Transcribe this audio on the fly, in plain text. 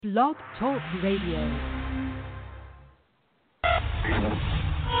Blog Talk Radio.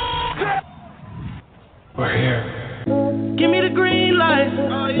 We're here. Give me the green light,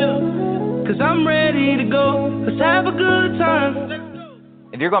 oh yeah, 'cause I'm ready to go. Let's have a good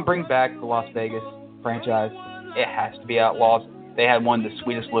time. If you're going to bring back the Las Vegas franchise, it has to be Outlaws. They had one of the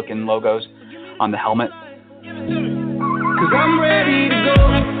sweetest looking logos on the helmet. 'Cause I'm ready to go.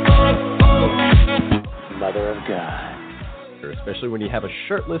 Mother of God. Especially when you have a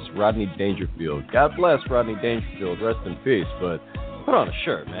shirtless Rodney Dangerfield. God bless Rodney Dangerfield, rest in peace, but put on a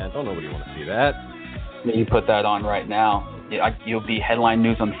shirt, man. Don't nobody want to see that. You put that on right now, you'll be headline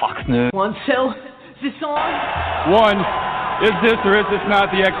news on Fox News. 1, 2, is this on? 1, is this or is this not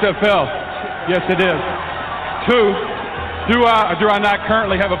the XFL? Yes, it is. 2, do I or do I not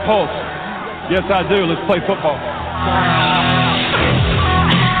currently have a pulse? Yes, I do. Let's play football.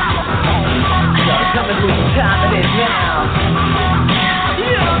 Coming through the time it is now.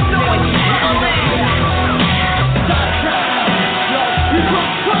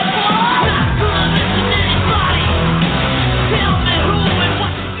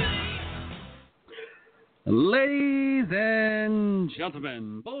 Ladies and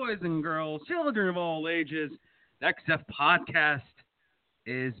gentlemen, boys and girls, children of all ages, the XF podcast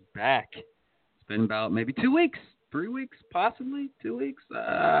is back. It's been about maybe 2 weeks, 3 weeks, possibly 2 weeks.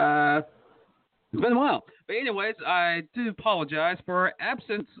 It's been a while. But anyways, I do apologize for our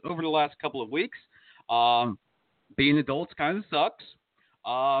absence over the last couple of weeks. Being adults kind of sucks.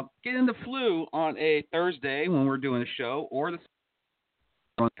 Getting the flu on a Thursday when we're doing a show or the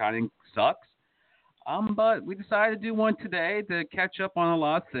kind of sucks. But we decided to do one today to catch up on a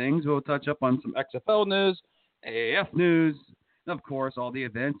lot of things. We'll touch up on some XFL news, AAF news, and of course all the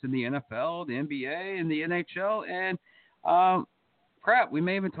events in the NFL, the NBA, and the NHL, and crap, we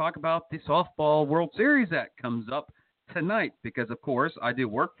may even talk about the softball World Series that comes up tonight because, of course, I do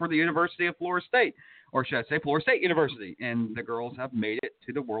work for the University of Florida State, or should I say Florida State University, and the girls have made it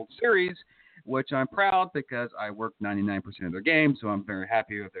to the World Series, which I'm proud because I work 99% of their games, so I'm very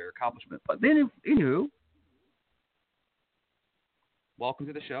happy with their accomplishment. But then, anywho, welcome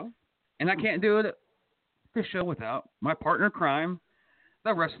to the show. And I can't do this show without my partner in crime,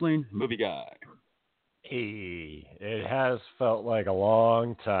 the wrestling movie guy. Hey, it has felt like a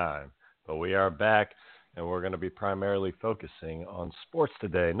long time, but we are back, and we're going to be primarily focusing on sports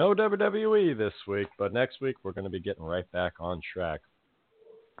today. No WWE this week, but next week we're going to be getting right back on track.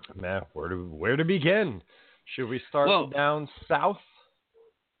 Man, where to begin? Should we start down south?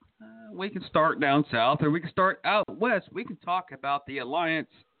 We can start down south, or we can start out west. We can talk about the Alliance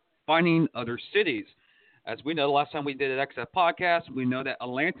finding other cities. As we know, the last time we did an XF podcast, we know that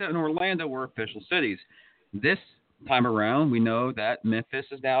Atlanta and Orlando were official cities. This time around, we know that Memphis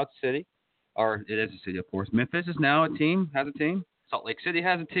is now a city, or it is a city, of course. Memphis is now has a team. Salt Lake City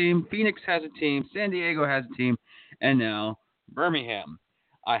has a team. Phoenix has a team. San Diego has a team. And now Birmingham.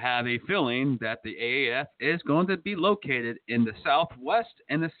 I have a feeling that the AAF is going to be located in the southwest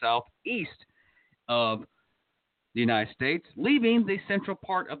and the southeast of the United States, leaving the central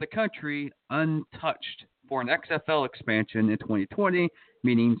part of the country untouched for an XFL expansion in 2020,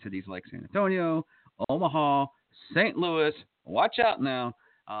 meaning cities like San Antonio, Omaha, St. Louis. Watch out now.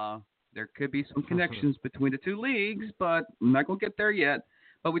 There could be some connections between the two leagues, but I'm not going to get there yet.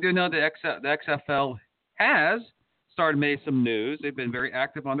 But we do know that the XFL has started made some news. They've been very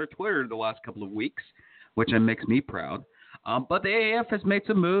active on their Twitter the last couple of weeks, which makes me proud. But the AAF has made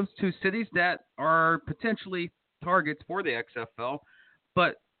some moves to cities that are potentially targets for the XFL.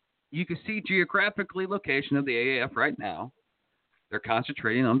 But you can see geographically location of the AAF right now. They're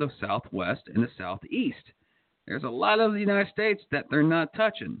concentrating on the southwest and the southeast. There's a lot of the United States that they're not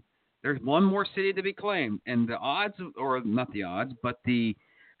touching. There's one more city to be claimed, and the odds, or not the odds, but the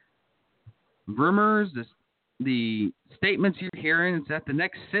rumors, the statements you're hearing is that the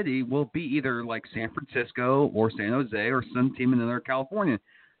next city will be either like San Francisco or San Jose or some team in Northern California.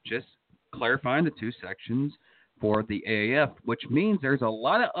 Just clarifying the two sections for the AAF, which means there's a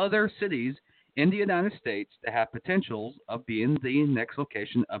lot of other cities in the United States that have potentials of being the next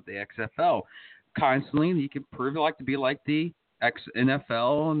location of the XFL. Constantly, you can prove it like to be like the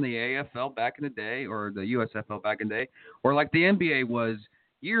NFL and the AFL back in the day, or the USFL back in the day, or like the NBA was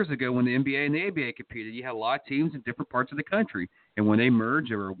years ago when the NBA and the ABA competed. You had a lot of teams in different parts of the country, and when they merged,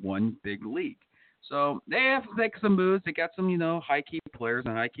 they were one big league. So they have to make some moves. They got some, high-key players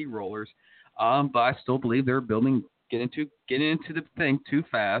and high-key rollers, but I still believe they're getting into the thing too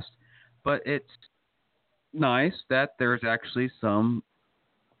fast. But it's nice that there's actually some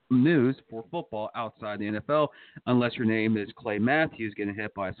news for football outside the NFL, unless your name is Clay Matthews getting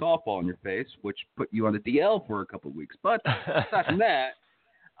hit by a softball in your face, which put you on the DL for a couple of weeks. But aside from that,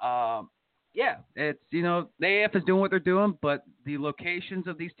 Yeah, it's, the AAF is doing what they're doing, but the locations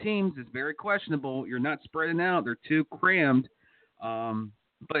of these teams is very questionable. You're not spreading out; they're too crammed.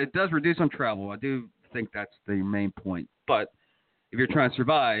 But it does reduce on travel. I do think that's the main point. But if you're trying to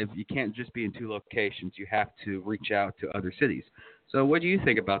survive, you can't just be in two locations. You have to reach out to other cities. So, what do you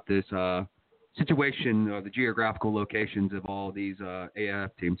think about this situation or the geographical locations of all these AAF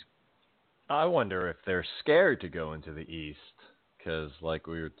teams? I wonder if they're scared to go into the East because, like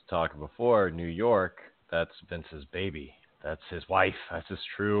we were talking before, New York, that's Vince's baby. That's his wife. That's his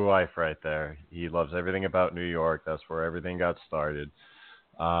true wife right there. He loves everything about New York. That's where everything got started.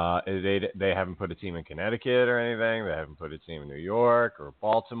 They haven't put a team in Connecticut or anything. They haven't put a team in New York or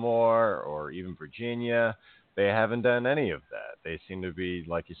Baltimore or even Virginia. They haven't done any of that. They seem to be,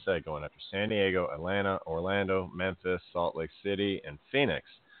 like you said, going after San Diego, Atlanta, Orlando, Memphis, Salt Lake City, and Phoenix.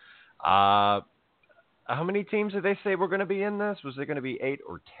 How many teams did they say were going to be in this? Was it going to be 8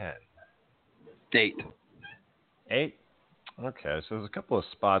 or 10? 8. 8? Okay, so there's a couple of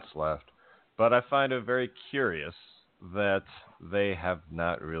spots left. But I find it very curious that they have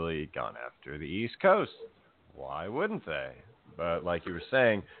not really gone after the East Coast. Why wouldn't they? But like you were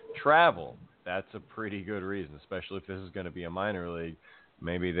saying, travel, that's a pretty good reason, especially if this is going to be a minor league.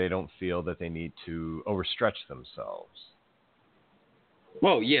 Maybe they don't feel that they need to overstretch themselves.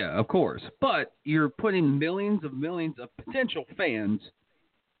 Well, yeah, of course. But you're putting millions of potential fans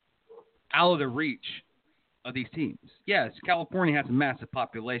out of the reach of these teams. Yes, California has a massive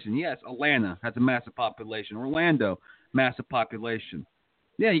population. Yes, Atlanta has a massive population. Orlando, massive population.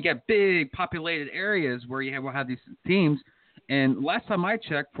 Yeah, you got big populated areas where you have these teams. And last time I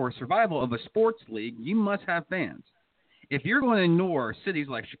checked, for survival of a sports league, you must have fans. If you're going to ignore cities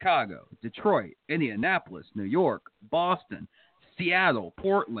like Chicago, Detroit, Indianapolis, New York, Boston, Seattle,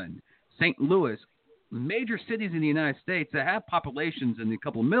 Portland, St. Louis, major cities in the United States that have populations in a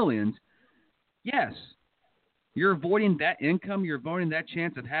couple of millions, yes, you're avoiding that income. You're avoiding that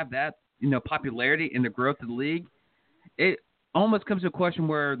chance of have that, popularity in the growth of the league. It almost comes to a question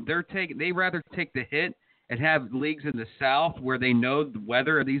where they rather take the hit and have leagues in the South where they know the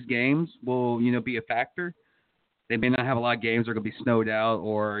weather of these games will, be a factor. They may not have a lot of games that are going to be snowed out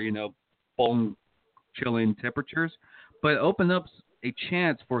or, bone chilling temperatures, but it opens up a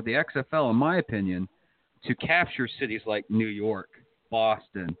chance for the XFL, in my opinion, to capture cities like New York,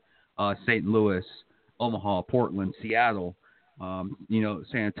 Boston, St. Louis, Omaha, Portland, Seattle, San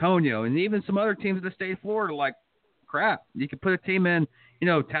Antonio, and even some other teams in the state of Florida. Like, crap, you could put a team in,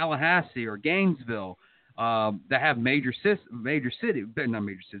 Tallahassee or Gainesville that have major stadiums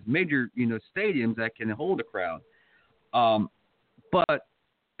that can hold a crowd. But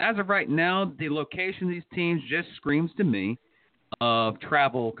as of right now, the location of these teams just screams to me of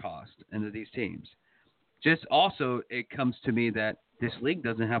travel cost into these teams. Just also, it comes to me that this league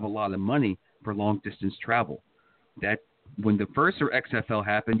doesn't have a lot of money for long-distance travel. That when the first XFL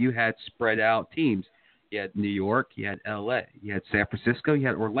happened, you had spread out teams. You had New York, you had LA, you had San Francisco, you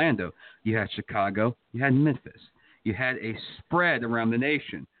had Orlando, you had Chicago, you had Memphis. You had a spread around the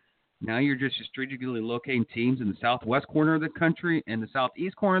nation. Now you're just strategically locating teams in the southwest corner of the country and the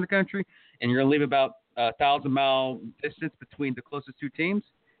southeast corner of the country, and you're going to leave about 1,000-mile distance between the closest two teams.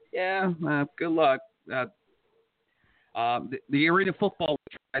 Yeah, good luck. The arena football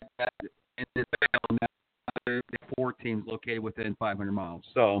tried that, and it failed. Now there are 4 teams located within 500 miles.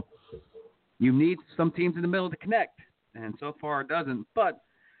 So you need some teams in the middle to connect, and so far it doesn't. But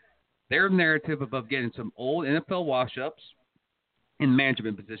their narrative about getting some old NFL wash-ups in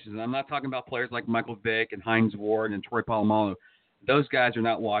management positions, and I'm not talking about players like Michael Vick and Hines Ward and Troy Polamalu. Those guys are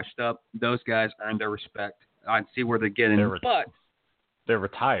not washed up. Those guys earn their respect. I see where they're getting, but they're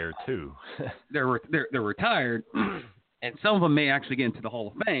retired too. they're retired, and some of them may actually get into the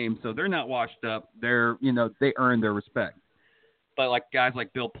Hall of Fame, so they're not washed up. They're they earn their respect. But like guys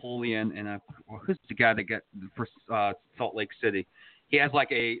like Bill Polian and who's the guy that got for Salt Lake City? He has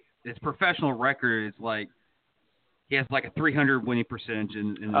his professional record is like. He has like a 300 winning percentage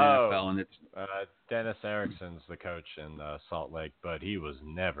in the NFL, and it's Dennis Erickson's the coach in Salt Lake, but he was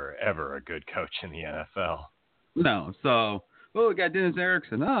never ever a good coach in the NFL. No, so we got Dennis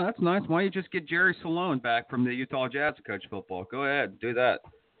Erickson. Oh, that's nice. Why don't you just get Jerry Salone back from the Utah Jazz to coach football? Go ahead, do that.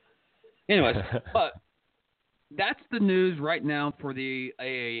 Anyways, but that's the news right now for the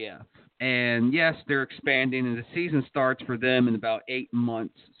AAF. And yes, they're expanding, and the season starts for them in about 8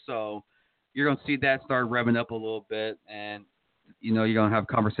 months. So you're going to see that start revving up a little bit, and, you're going to have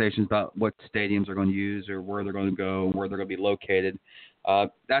conversations about what stadiums they're going to use or where they're going to go and where they're going to be located.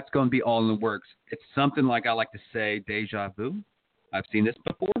 That's going to be all in the works. It's something like I like to say, deja vu. I've seen this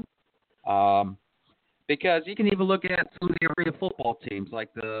before. Because you can even look at some of the area football teams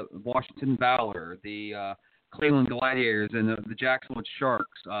like the Washington Valor, the Cleveland Gladiators, and the Jacksonville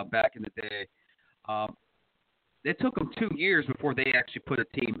Sharks back in the day. It took them 2 years before they actually put a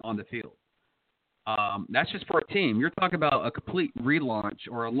team on the field. That's just for a team. You're talking about a complete relaunch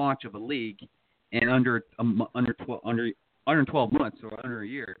or a launch of a league in under 12 months or under a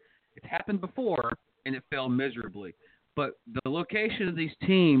year. It's happened before, and it failed miserably. But the location of these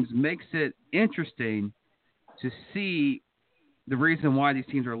teams makes it interesting to see the reason why these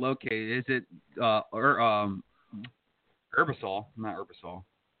teams are located. Is it Herbisol? Not Herbisol.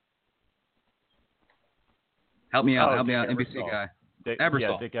 Help me out, NBC guy. Ebersol.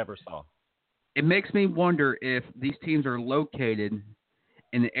 Yeah, Dick Ebersol. It makes me wonder if these teams are located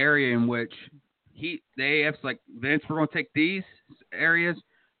in the area in which the AAF's like, Vince, we're going to take these areas.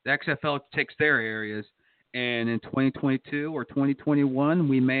 The XFL takes their areas. And in 2022 or 2021,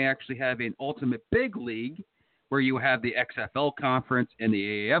 we may actually have an ultimate big league where you have the XFL conference and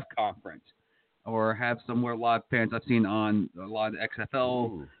the AAF conference. Or have somewhere a lot of fans I've seen on a lot of the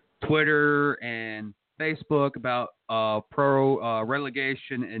XFL Twitter and Facebook about pro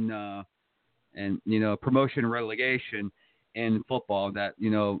relegation and promotion and relegation in football that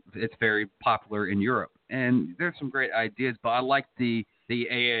it's very popular in Europe. And there's some great ideas, but I like the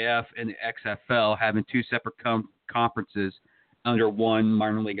AAF and the XFL having two separate conferences under one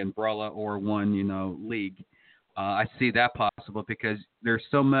minor league umbrella or one league. I see that possible because there's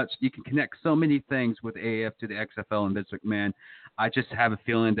so much you can connect so many things with AAF to the XFL and Vince McMahon. I just have a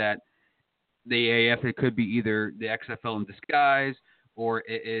feeling that the AAF, it could be either the XFL in disguise, or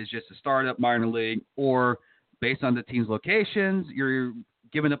it is just a startup minor league, or based on the team's locations, you're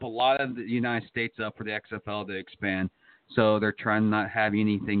giving up a lot of the United States up for the XFL to expand. So they're trying to not have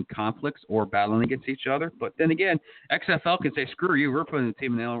anything conflicts or battling against each other. But then again, XFL can say, screw you, we're putting the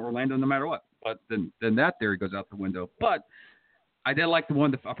team in Orlando no matter what. But then that theory goes out the window. But I did like the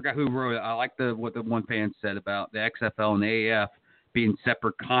one, I forgot who wrote it. I like what the one fan said about the XFL and the AAF being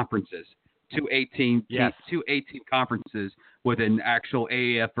separate conferences. Two 18 conferences with an actual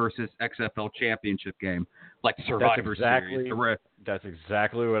AAF versus XFL championship game, like Survivor Series. That's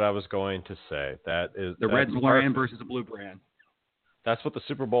exactly what I was going to say. That is the red brand versus the blue brand. That's what the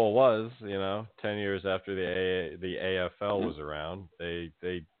Super Bowl was. 10 years after the AFL was around,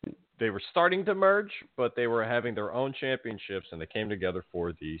 they were starting to merge, but they were having their own championships, and they came together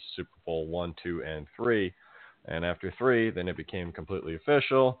for the Super Bowl 1, 2, and 3. And after 3, then it became completely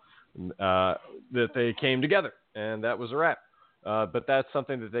official. That they came together, and that was a wrap. But that's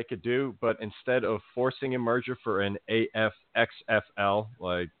something that they could do. But instead of forcing a merger for an AF XFL,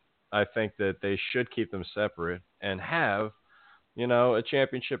 I think that they should keep them separate and have, a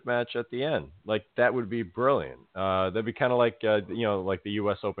championship match at the end. That would be brilliant. That'd be kind of like the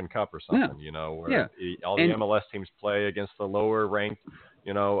U.S. Open Cup or something. Where all the MLS teams play against the lower ranked.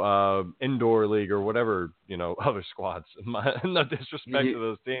 Indoor league or whatever, other squads. No disrespect to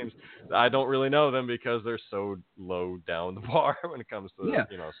those teams. I don't really know them because they're so low down the bar when it comes to,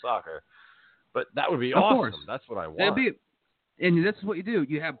 soccer. But that would be awesome. Course. That's what I want. And this is what you do.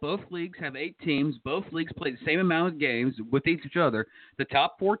 You have both leagues have 8 teams. Both leagues play the same amount of games with each other. The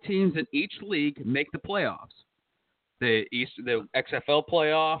top 4 teams in each league make the playoffs. The XFL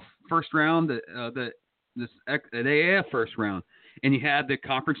playoff first round, the AAF first round. And you have the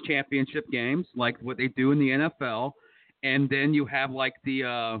conference championship games, like what they do in the NFL, and then you have you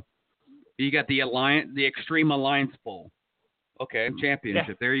got the Extreme Alliance Bowl, championship.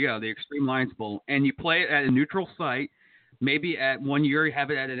 Yeah. There you go, the Extreme Alliance Bowl, and you play it at a neutral site. Maybe at 1 year you have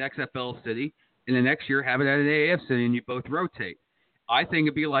it at an XFL city, and the next year have it at an AAF city, and you both rotate. I think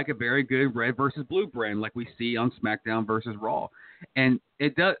it'd be like a very good red versus blue brand, like we see on SmackDown versus Raw, and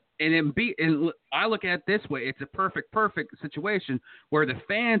it does. And I look at it this way: it's a perfect situation where the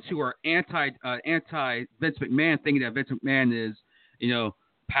fans who are anti Vince McMahon, thinking that Vince McMahon is,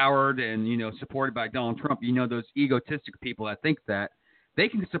 powered and supported by Donald Trump, those egotistic people that think that they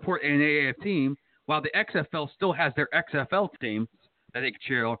can support an AAF team while the XFL still has their XFL team that they can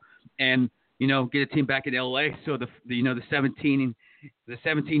cheer and get a team back in LA. So the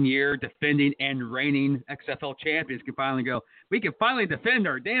 17-year defending and reigning XFL champions can finally go, we can finally defend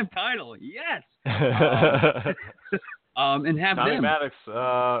our damn title. Yes. And have Tommy them. Maddox,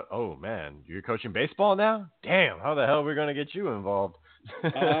 oh man, you're coaching baseball now? Damn, how the hell are we going to get you involved?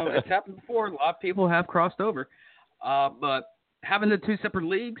 It's happened before. A lot of people have crossed over. But having the 2 separate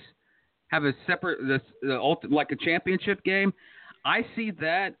leagues, have a separate, like a championship game, I see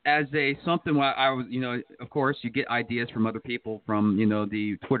that as something where I was, of course, you get ideas from other people from,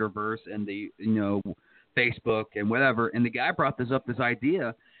 the Twitterverse and the, Facebook and whatever. And the guy brought this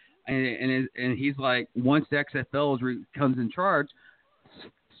idea And he's like, once the XFL comes in charge,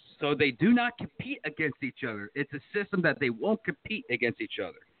 so they do not compete against each other. It's a system that they won't compete against each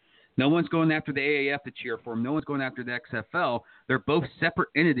other. No one's going after the AAF to cheer for them. No one's going after the XFL. They're both separate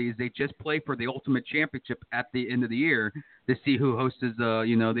entities. They just play for the ultimate championship at the end of the year to see who hosts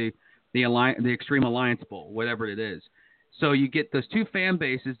the Extreme Alliance Bowl, whatever it is. So you get those two fan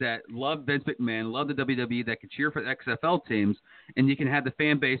bases that love Vince McMahon, love the WWE, that can cheer for the XFL teams, and you can have the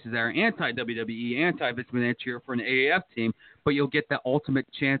fan bases that are anti-WWE, anti-Vince McMahon, cheer for an AAF team, but you'll get that ultimate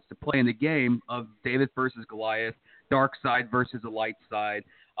chance to play in the game of David versus Goliath, dark side versus the light side,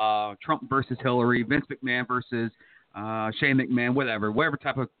 Trump versus Hillary, Vince McMahon versus Shane McMahon, whatever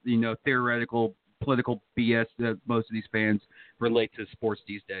type of theoretical political BS that most of these fans relate to sports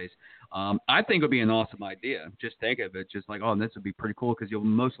these days. I think it would be an awesome idea. Just think of it, just like, this would be pretty cool because you'll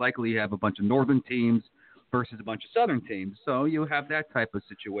most likely have a bunch of northern teams versus a bunch of southern teams. So you'll have that type of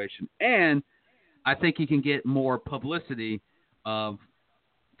situation. And I think you can get more publicity of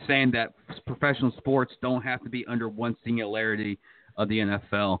saying that professional sports don't have to be under one singularity of the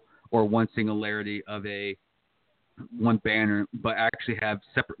NFL or one singularity of one banner, but actually have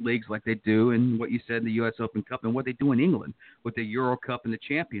separate leagues like they do in what you said, the U.S. Open Cup, and what they do in England with the Euro Cup and the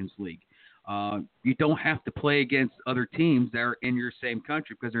Champions League. You don't have to play against other teams that are in your same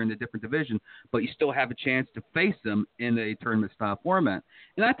country because they're in a different division, but you still have a chance to face them in a tournament-style format.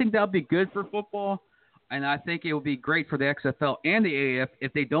 And I think that would be good for football, and I think it would be great for the XFL and the AAF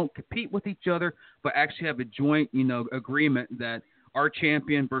if they don't compete with each other, but actually have a joint, agreement that our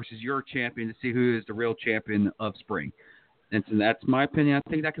champion versus your champion to see who is the real champion of spring. And so that's my opinion. I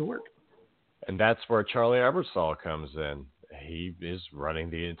think that could work. And that's where Charlie Ebersol comes in. He is running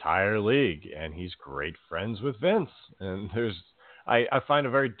the entire league, and he's great friends with Vince. And I find it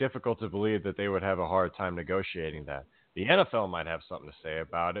very difficult to believe that they would have a hard time negotiating that. The NFL might have something to say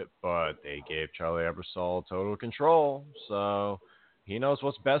about it, but they gave Charlie Ebersol total control, so he knows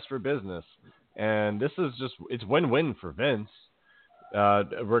what's best for business. And this is it's win-win for Vince.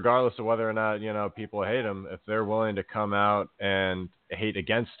 Regardless of whether or not, people hate him, if they're willing to come out and hate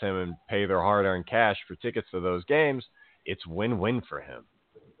against him and pay their hard-earned cash for tickets to those games, it's win-win for him.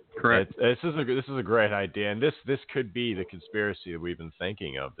 Correct. This is a great idea, and this could be the conspiracy that we've been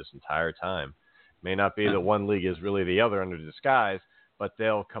thinking of this entire time. May not be that one league is really the other under disguise, but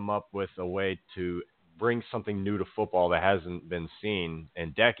they'll come up with a way to bring something new to football that hasn't been seen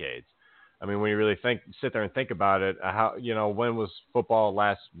in decades. I mean, when you really sit there and think about it, when was football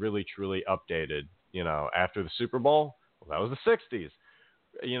last really truly updated? After the Super Bowl? Well, that was the 60s.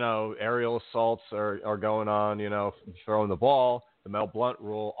 Aerial assaults are going on, throwing the ball, the Mel Blount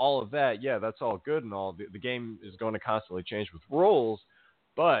rule, all of that. Yeah, that's all good and all. The game is going to constantly change with rules,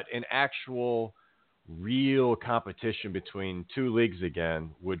 but an actual real competition between two leagues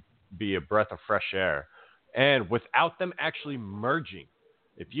again would be a breath of fresh air. And without them actually merging,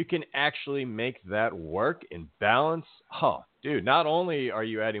 if you can actually make that work in balance, not only are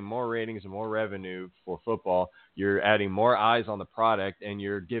you adding more ratings and more revenue for football, you're adding more eyes on the product, and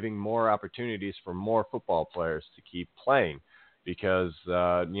you're giving more opportunities for more football players to keep playing. Because,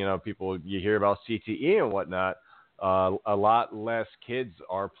 people, you hear about CTE and whatnot, a lot less kids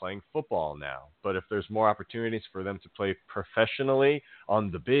are playing football now. But if there's more opportunities for them to play professionally on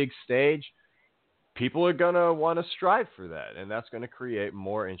the big stage, people are going to want to strive for that, and that's going to create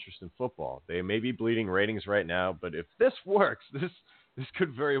more interest in football. They may be bleeding ratings right now, but if this works, this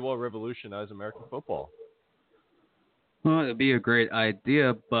could very well revolutionize American football. Well, it'd be a great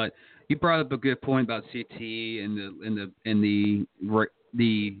idea, but you brought up a good point about CTE and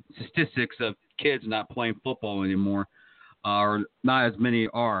the statistics of kids not playing football anymore, or not as many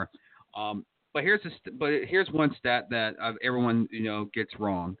are. But here's one stat that everyone gets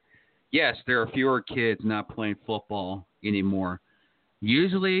wrong. Yes, there are fewer kids not playing football anymore.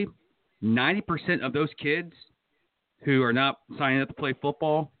 Usually, 90% of those kids who are not signing up to play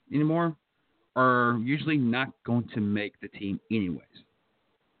football anymore are usually not going to make the team anyways.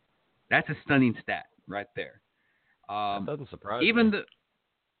 That's a stunning stat right there. That doesn't surprise even me.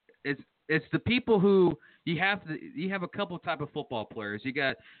 It's the people who you have a couple of type of football players. You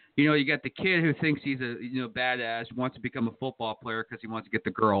got the kid who thinks he's a badass, wants to become a football player because he wants to get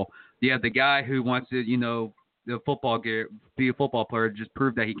the girl. You have the guy who wants to be a football player, just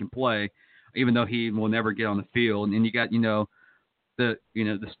prove that he can play, even though he will never get on the field. And you got the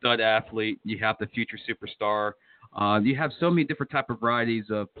stud athlete. You have the future superstar. You have so many different type of varieties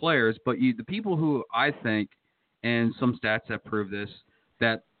of players. But the people who I think, and some stats have proved this,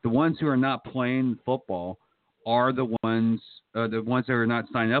 that the ones who are not playing football are the ones that are not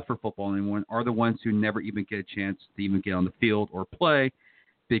signing up for football anymore, are the ones who never even get a chance to even get on the field or play,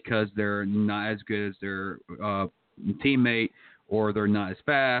 because they're not as good as their teammate, or they're not as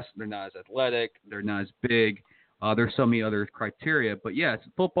fast, they're not as athletic, they're not as big. There's so many other criteria. But yes,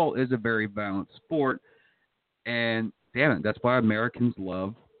 football is a very balanced sport, and damn it, that's why Americans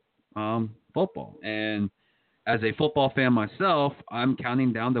love football. And as a football fan myself, I'm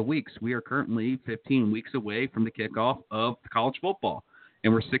counting down the weeks. We are currently 15 weeks away from the kickoff of college football,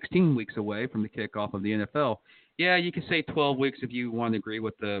 and we're 16 weeks away from the kickoff of the NFL. Yeah, you can say 12 weeks if you want to agree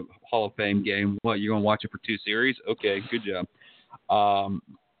with the Hall of Fame game. What, you're going to watch it for 2 series? Okay, good job.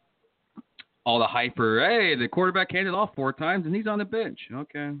 All the hype for, hey, the quarterback handed off 4 times, and he's on the bench.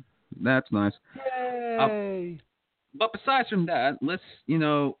 Okay, that's nice. Yay! But besides from that,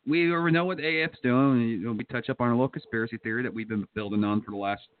 we already know what the AAF's doing. We touch up on a little conspiracy theory that we've been building on for the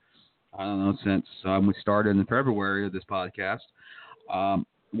last, since we started in February of this podcast.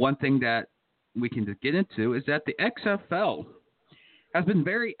 One thing that we can get into is that the XFL has been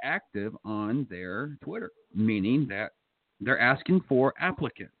very active on their Twitter, meaning that they're asking for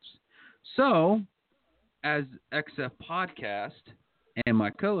applicants. So, as XF Podcast and my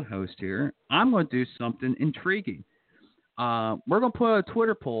co-host here, I'm going to do something intriguing. We're going to put a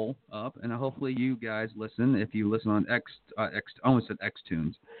Twitter poll up, and hopefully you guys listen. If you listen on I almost said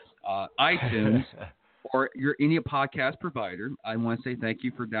Xtunes, iTunes, or your any podcast provider, I want to say thank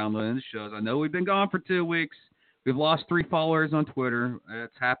you for downloading the shows. I know we've been gone for 2 weeks. We've lost 3 followers on Twitter.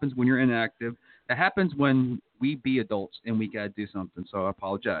 It happens when you're inactive. It happens when we be adults and we got to do something, so I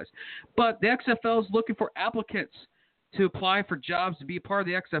apologize. But the XFL is looking for applicants to apply for jobs to be a part of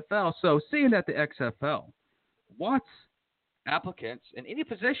the XFL. So seeing that the XFL wants applicants in any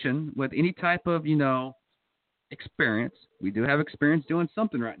position with any type of, experience. We do have experience doing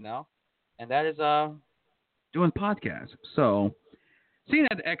something right now, and that is doing podcasts. So seeing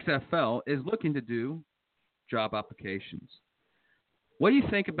that the XFL is looking to do job applications, what do you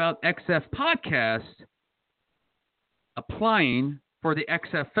think about XF Podcast applying for the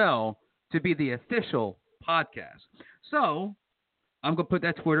XFL to be the official podcast? So I'm going to put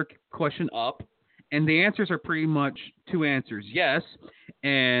that Twitter question up, and the answers are pretty much 2 answers. Yes,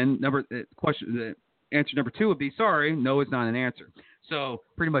 and answer number 2 would be sorry, no, it's not an answer. So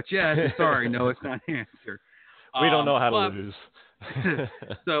pretty much yes, sorry, no, it's not an answer. We don't know how to lose.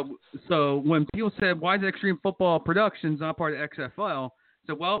 So when people said, why is Extreme Football Productions not part of XFL?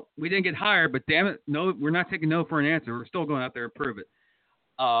 So, well, we didn't get hired, but damn it, no, we're not taking no for an answer. We're still going out there and prove it.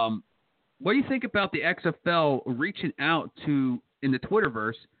 What do you think about the XFL reaching out to, in the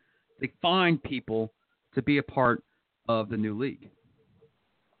Twitterverse, to find people to be a part of the new league?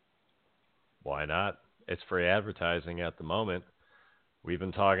 Why not? It's free advertising at the moment. We've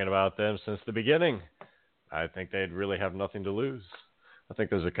been talking about them since the beginning. I think they'd really have nothing to lose. I think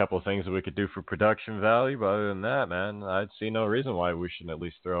there's a couple of things that we could do for production value, but other than that, man, I'd see no reason why we shouldn't at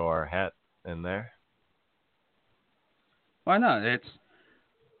least throw our hat in there. Why not? It's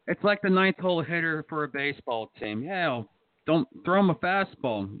like the 9th hole hitter for a baseball team. Yeah, don't throw him a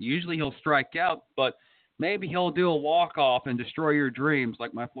fastball. Usually he'll strike out, but maybe he'll do a walk-off and destroy your dreams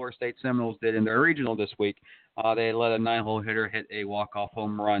like my Florida State Seminoles did in their regional this week. They let a 9-hole hitter hit a walk-off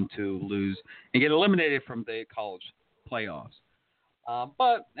home run to lose and get eliminated from the college playoffs.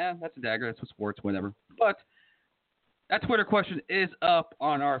 But that's a dagger. That's what sports, whatever. But that Twitter question is up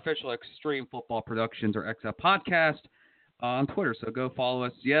on our official Extreme Football Productions or XF Podcast on Twitter. So go follow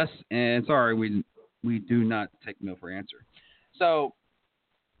us. Yes, and sorry, we do not take no for answer. So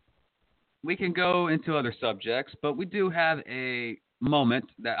we can go into other subjects, but we do have a moment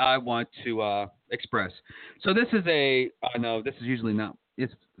that I want to express. So this is I know this is usually not,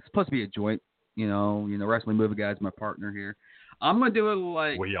 it's supposed to be a joint, wrestling movie guy's my partner here. I'm going to do it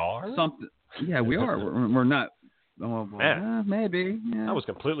like we are something. Yeah, we are. We're not. Maybe. Yeah. I was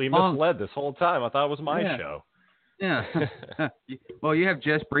completely misled this whole time. I thought it was my show. Yeah. Well, you have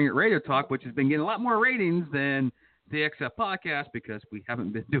Just Bring It Radio Talk, which has been getting a lot more ratings than the XF Podcast because we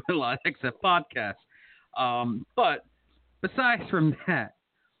haven't been doing a lot of XF Podcasts. But besides from that,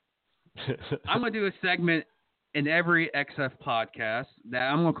 I'm going to do a segment in every XF Podcast that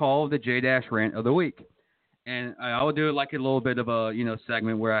I'm going to call the J- Rant of the Week. And I will do it like a little bit of a,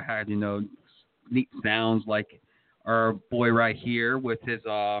 segment where I had, neat sounds like our boy right here with his,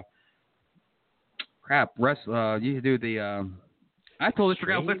 you do the, I totally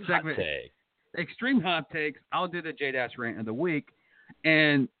forgot what segment. Extreme Hot Takes. I'll do the J- Rant of the Week.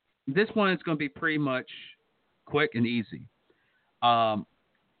 And this one is going to be pretty much quick and easy.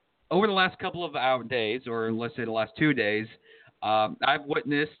 Over the last couple of days, or let's say the last 2 days, I've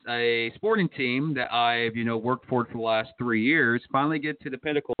witnessed a sporting team that I've, worked for the last 3 years finally get to the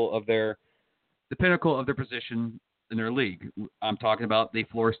pinnacle of their position in their league. I'm talking about the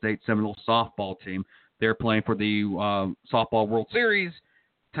Florida State Seminole softball team. They're playing for the Softball World Series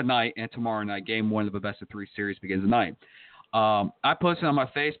tonight and tomorrow night. Game 1 of the best-of-3 series begins tonight. I posted on my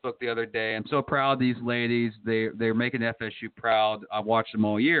Facebook the other day. I'm so proud of these ladies. They're making FSU proud. I watched them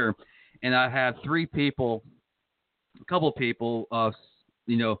all year. And I had a couple of people,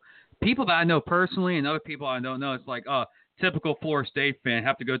 people that I know personally and other people I don't know. It's like, typical Florida State fan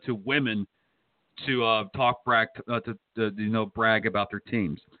have to go to women to brag about their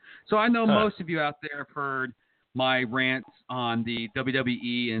teams. So I know most of you out there have heard my rants on the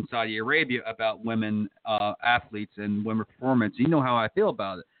WWE in Saudi Arabia about women athletes and women performance. You know how I feel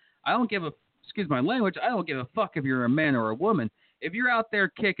about it. I don't give a, excuse my language, I don't give a fuck if you're a man or a woman. If you're out there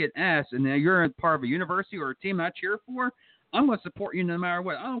kicking ass and you're part of a university or a team I cheer for, I'm going to support you no matter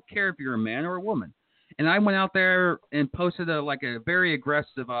what. I don't care if you're a man or a woman. And I went out there and posted a very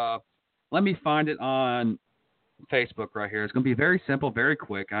aggressive, let me find it on Facebook right here. It's going to be very simple, very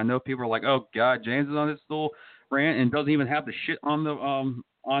quick. I know people are like, oh, God, James is on this little rant and doesn't even have the shit on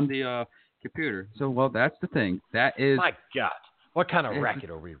the computer. So, well, that's the thing. That is. My God. What kind of racket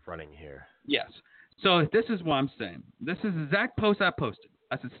are we running here? Yes. So this is what I'm saying. This is the exact post I posted.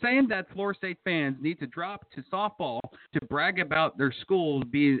 I said, saying that Florida State fans need to drop to softball to brag about their school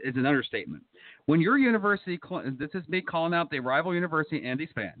is an understatement. When your university, this is me calling out the rival university and these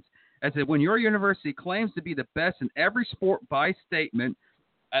fans. I said, when your university claims to be the best in every sport by statement,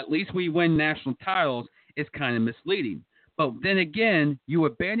 at least we win national titles, is kind of misleading. But then again, you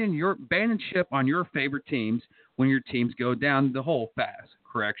abandon ship on your favorite teams when your teams go down the hole fast.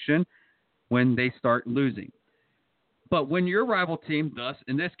 Correction, when they start losing. But when your rival team, thus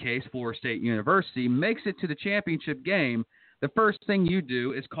in this case Florida State University, makes it to the championship game, the first thing you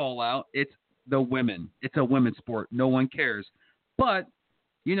do is call out, it's the women. It's a women's sport. No one cares. But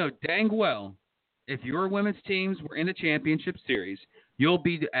you know dang well, if your women's teams were in the championship series, you'll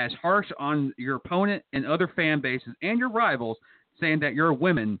be as harsh on your opponent and other fan bases and your rivals saying that your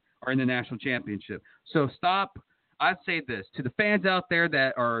women are in the national championship. So stop. I'd say this to the fans out there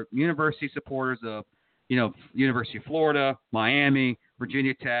that are university supporters of, University of Florida, Miami,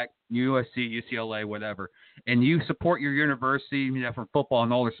 Virginia Tech, USC, UCLA, whatever, and you support your university, for football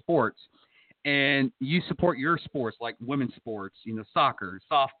and all their sports, and you support your sports like women's sports, soccer,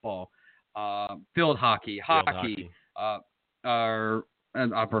 softball, field hockey, or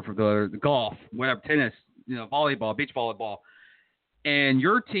I prefer the golf, whatever, tennis, volleyball, beach volleyball, and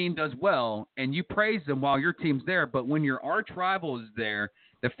your team does well, and you praise them while your team's there. But when your arch rival is there,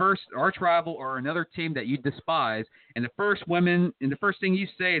 the first arch rival or another team that you despise, and the first thing you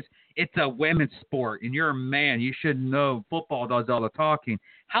say is, it's a women's sport, and you're a man, you should know football does all the talking.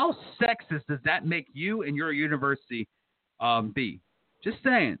 How sexist does that make you and your university be? Just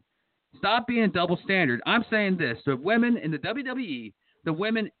saying. Stop being a double standard. I'm saying this. The women in the WWE, the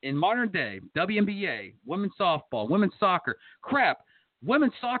women in modern day, WNBA, women's softball, women's soccer, crap.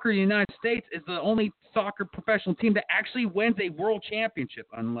 Women's soccer in the United States is the only soccer professional team that actually wins a world championship,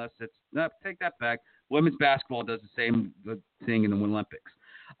 unless it's – no, take that back. Women's basketball does the same thing in the Olympics.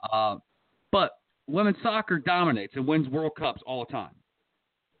 But women's soccer dominates and wins World Cups all the time.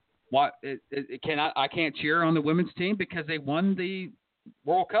 Why I can't cheer on the women's team because they won the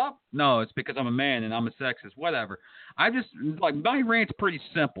World Cup? No, it's because I'm a man and I'm a sexist. Whatever. My rant's pretty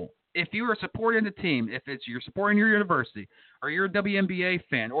simple. If you are supporting the team, if you're supporting your university, or you're a WNBA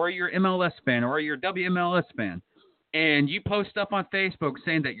fan, or you're an MLS fan, or you're a WMLS fan, and you post stuff on Facebook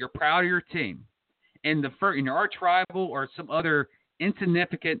saying that you're proud of your team, and your arch rival or some other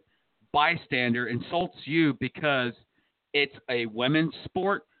insignificant bystander insults you because it's a women's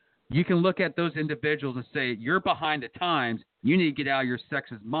sport, you can look at those individuals and say, you're behind the times. You need to get out of your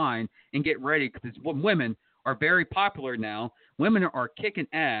sexist mind and get ready, because women are very popular now. Women are kicking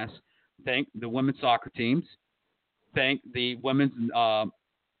ass. Thank the women's soccer teams. Thank the women's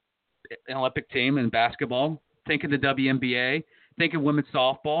Olympic team in basketball. Think of the WNBA. Think of women's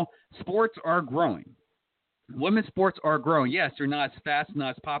softball. Sports are growing. Women's sports are growing. Yes, they're not as fast,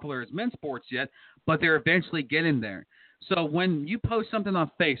 not as popular as men's sports yet, but they're eventually getting there. So when you post something on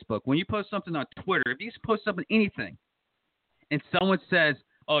Facebook, when you post something on Twitter, if you post something, anything, and someone says,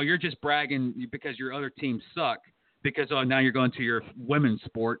 oh, you're just bragging because your other teams suck, because now you're going to your women's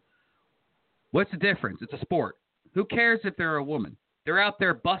sport. What's the difference? It's a sport. Who cares if they're a woman? They're out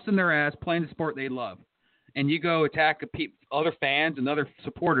there busting their ass playing the sport they love. And you go attack other fans and other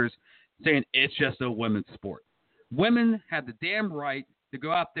supporters saying it's just a women's sport. Women have the damn right to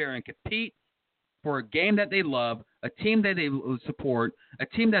go out there and compete for a game that they love, a team that they support, a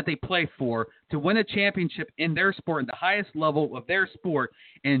team that they play for, to win a championship in their sport, at the highest level of their sport.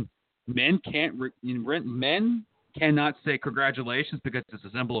 And men can't men cannot say congratulations because it's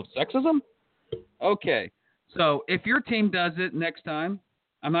a symbol of sexism? Okay. So if your team does it next time,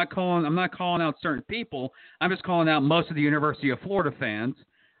 I'm not calling out certain people. I'm just calling out most of the University of Florida fans.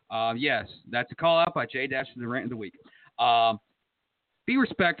 Yes, that's a call out by J Dash in the rant of the week. Be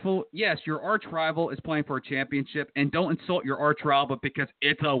respectful. Yes, your arch rival is playing for a championship, and don't insult your arch rival because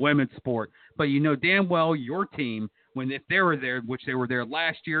it's a women's sport. But you know damn well your team, if they were there, which they were there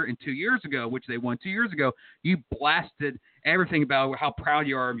last year and 2 years ago, which they won 2 years ago, you blasted everything about how proud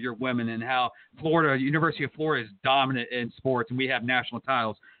you are of your women and how University of Florida is dominant in sports and we have national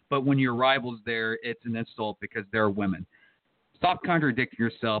titles. But when your rival's there, it's an insult because they're women. Stop contradicting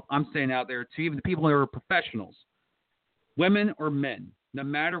yourself. I'm saying out there to even the people that are professionals, women or men, no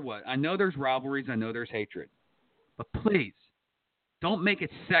matter what. I know there's rivalries. I know there's hatred. But please, don't make it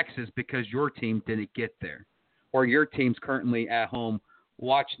sexist because your team didn't get there or your team's currently at home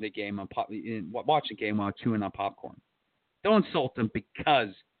watching the game while chewing on popcorn. Don't insult them because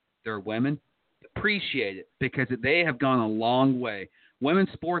they're women. Appreciate it because they have gone a long way.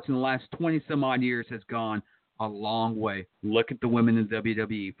 Women's sports in the last 20-some-odd years has gone a long way. Look at the women in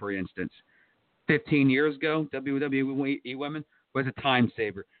WWE, for instance. 15 years ago, WWE women was a time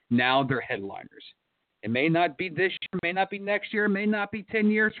saver. Now they're headliners. It may not be this year, may not be next year, may not be 10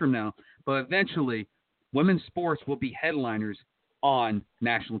 years from now, but eventually women's sports will be headliners on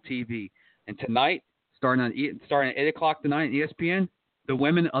national TV. And tonight, starting at 8 o'clock tonight on ESPN, the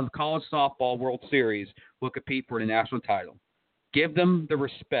women of the College Softball World Series will compete for the national title. Give them the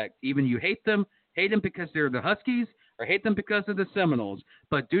respect. Even you hate them because they're the Huskies or hate them because of the Seminoles,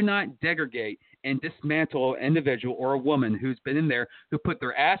 but do not degrade and dismantle an individual or a woman who's been in there, who put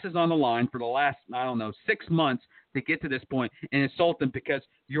their asses on the line for the last, 6 months to get to this point and insult them because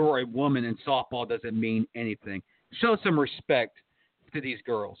you're a woman and softball doesn't mean anything. Show some respect to these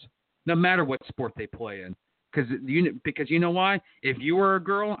girls, no matter what sport they play in. Because you know why? If you were a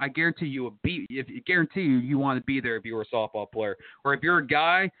girl, I guarantee you want to be there if you were a softball player. Or if you're a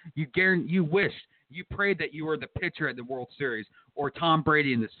guy, you prayed that you were the pitcher at the World Series or Tom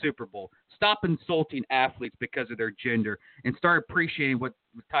Brady in the Super Bowl. Stop insulting athletes because of their gender and start appreciating what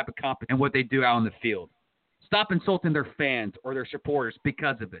type of competition and what they do out on the field. Stop insulting their fans or their supporters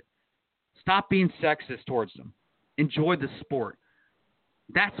because of it. Stop being sexist towards them. Enjoy the sport.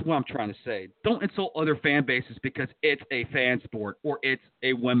 That's what I'm trying to say. Don't insult other fan bases because it's a fan sport or it's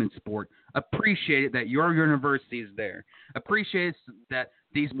a women's sport. Appreciate it that your university is there. Appreciate that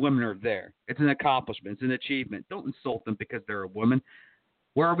these women are there. It's an accomplishment. It's an achievement. Don't insult them because they're a woman.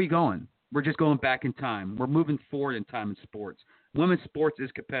 Where are we going? We're just going back in time. We're moving forward in time in sports. Women's sports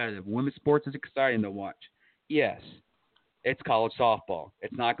is competitive. Women's sports is exciting to watch. Yes, it's college softball.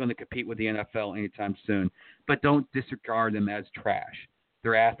 It's not going to compete with the NFL anytime soon. But don't disregard them as trash.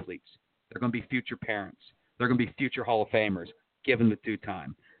 They're athletes. They're going to be future parents. They're going to be future Hall of Famers. Give them the due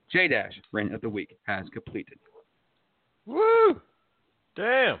time. J-Dash, Rant of the Week, has completed. Woo!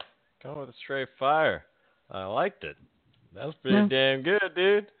 Damn. Coming with a straight fire. I liked it. That was pretty damn good,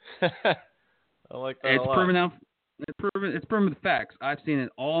 dude. I like that a lot. It's proven with facts. I've seen it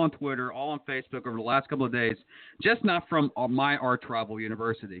all on Twitter, all on Facebook over the last couple of days, just not from my arch rival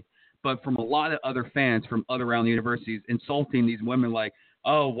university, but from a lot of other fans from other around the universities insulting these women like,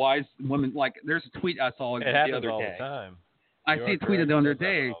 oh, why is women like? There's a tweet I saw the other day. All the time. I see a tweet the other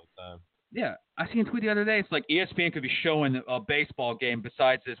day. Yeah, I seen a tweet the other day. It's like ESPN could be showing a baseball game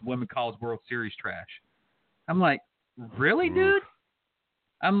besides this Women's College World Series trash. I'm like, really, dude?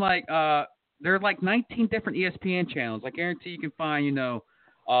 I'm like, there are like 19 different ESPN channels. I guarantee you can find,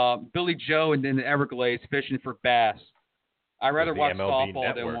 Billy Joe and then the Everglades fishing for bass. I'd rather watch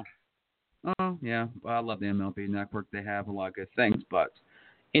softball than one. Oh, yeah. Well, I love the MLB Network. They have a lot of good things. But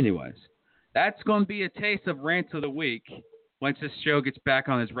anyways, that's going to be a taste of Rants of the Week once this show gets back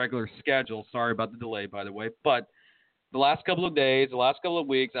on its regular schedule. Sorry about the delay, by the way. But the last couple of days, the last couple of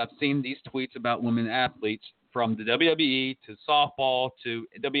weeks, I've seen these tweets about women athletes from the WWE to softball to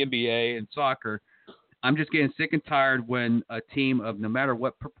WNBA and soccer. I'm just getting sick and tired when a team of no matter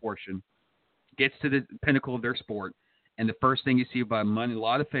what proportion gets to the pinnacle of their sport, and the first thing you see by a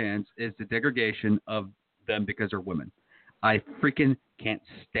lot of fans is the degradation of them because they're women. I freaking can't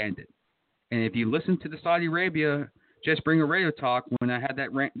stand it. And if you listen to the Saudi Arabia Just Bring a Radio talk when I had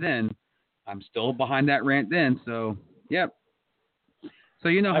that rant then, I'm still behind that rant then. So, yep. So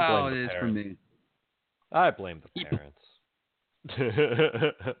you know how it is for me. I blame the parents.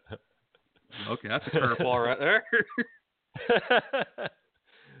 Okay, that's a curveball right there.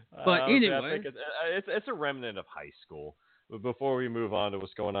 But anyway, I think it's a remnant of high school. But before we move on to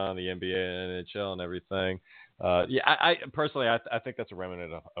what's going on in the NBA and NHL and everything, I personally I think that's a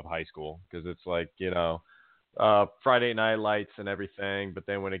remnant of high school because it's like Friday night lights and everything, but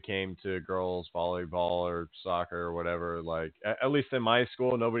then when it came to girls volleyball or soccer or whatever, like at least in my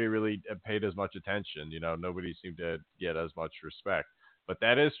school, nobody really paid as much attention. Nobody seemed to get as much respect. But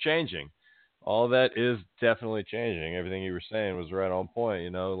that is changing. All that is definitely changing. Everything you were saying was right on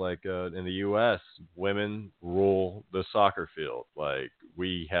point. Like in the U.S., women rule the soccer field. Like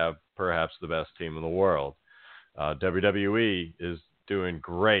we have perhaps the best team in the world. WWE is doing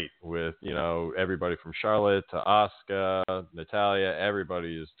great with everybody from Charlotte to Asuka, Natalia.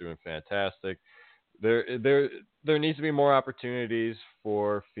 Everybody is doing fantastic. There needs to be more opportunities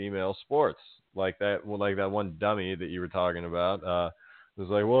for female sports like that. Well, like that one dummy that you were talking about. It was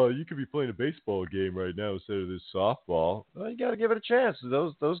like, well, you could be playing a baseball game right now instead of this softball. Well, you got to give it a chance.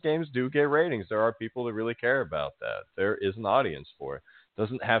 Those games do get ratings. There are people that really care about that. There is an audience for it.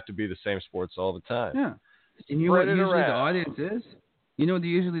 Doesn't have to be the same sports all the time. Yeah. And you know what usually the audience is? You know what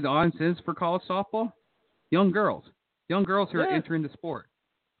usually the audience is for college softball? Young girls. Young girls who are entering the sport.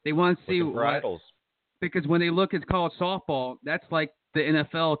 They want to see what idols. Because when they look at college softball, that's like the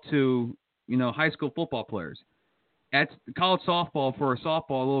NFL to, high school football players. That's college softball for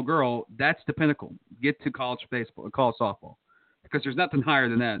a little girl. That's the pinnacle. Get to college softball, because there's nothing higher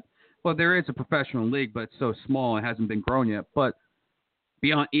than that. Well, there is a professional league, but it's so small it hasn't been grown yet. But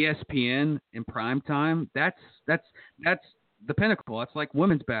beyond ESPN in prime time, that's the pinnacle. That's like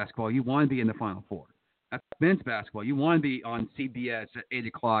women's basketball. You want to be in the Final Four. That's men's basketball. You want to be on CBS at 8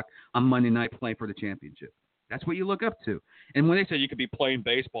 o'clock on Monday night playing for the championship. That's what you look up to. And when they say you could be playing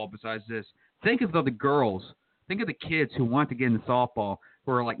baseball besides this, think of the girls. Think of the kids who want to get into softball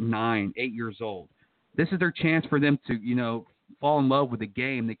who are like 9, 8 years old. This is their chance for them to, fall in love with the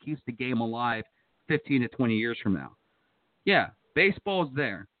game that keeps the game alive 15 to 20 years from now. Yeah, baseball is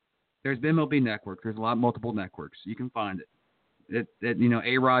there. There's MLB Network. There's multiple networks. You can find it.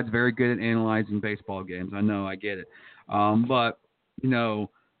 A-Rod's very good at analyzing baseball games. I know, I get it. But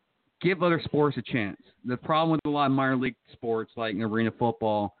give other sports a chance. The problem with a lot of minor league sports like arena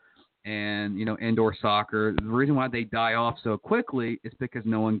football and, indoor soccer, the reason why they die off so quickly is because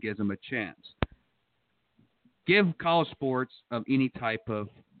no one gives them a chance. Give college sports of any type of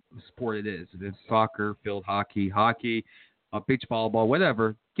sport it is. If it's soccer, field hockey, beach volleyball,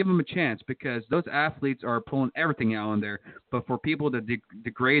 whatever, give them a chance, because those athletes are pulling everything out on there. But for people to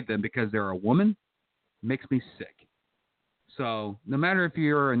degrade them because they're a woman makes me sick. So no matter if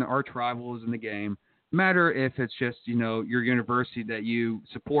you're an arch rivals in the game, no matter if it's just, your university that you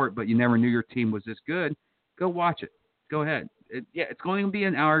support, but you never knew your team was this good, go watch it. Go ahead. It's going to be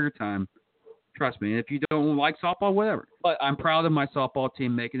an hour of your time. Trust me. And if you don't like softball, whatever. But I'm proud of my softball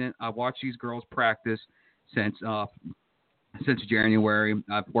team making it. I've watched these girls practice since January.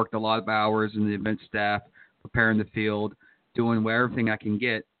 I've worked a lot of hours in the event staff, preparing the field, doing everything I can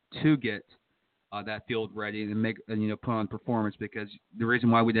get to get that field ready and put on performance. Because the reason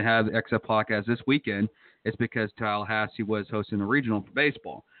why we didn't have the XFL podcast this weekend is because Tallahassee was hosting a regional for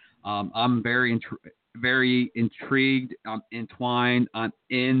baseball. I'm very intrigued. I'm entwined. I'm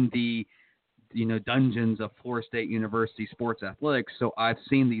in the dungeons of Florida State University sports athletics. So I've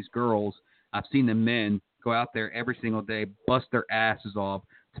seen these girls. I've seen the men go out there every single day, bust their asses off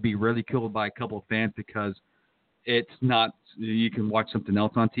to be ridiculed by a couple of fans because it's not, you can watch something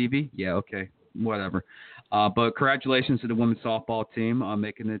else on TV. Yeah, okay, whatever. But congratulations to the women's softball team on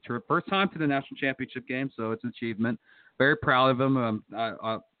making the trip. First time to the national championship game, so it's an achievement. Very proud of them.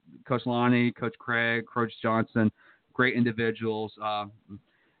 Coach Lonnie, Coach Craig, Coach Johnson, great individuals.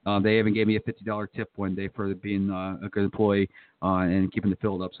 They even gave me a $50 tip one day for being a good employee and keeping the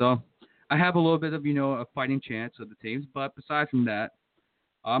field up. So I have a little bit of, a fighting chance of the teams. But besides from that,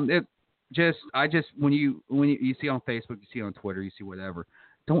 when you see on Facebook, you see on Twitter, you see whatever,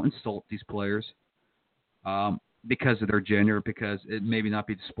 don't insult these players because of their gender, because it maybe not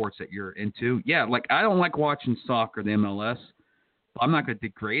be the sports that you're into. Yeah, like I don't like watching soccer, the MLS. But I'm not going to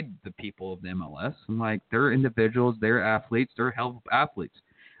degrade the people of the MLS. I'm like, they're individuals, they're athletes, they're hell of athletes.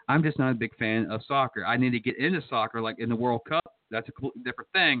 I'm just not a big fan of soccer. I need to get into soccer, like in the World Cup. That's a completely different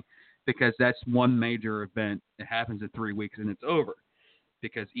thing, because that's one major event. It happens in 3 weeks and it's over.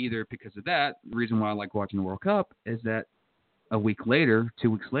 Because of that, the reason why I like watching the World Cup is that a week later,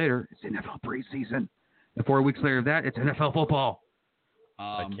 2 weeks later, it's NFL preseason. And 4 weeks later that, it's NFL football.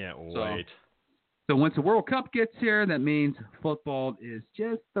 I can't wait. So once the World Cup gets here, that means football is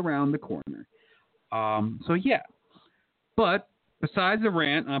just around the corner. But besides the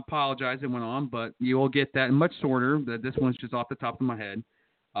rant, I apologize it went on, but you will get that in much shorter. This one's just off the top of my head.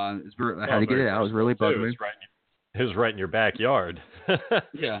 I had to get it out. It was really bugging me. It was right in your backyard.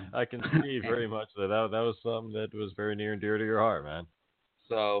 Yeah. I can see very much that was something that was very near and dear to your heart, man.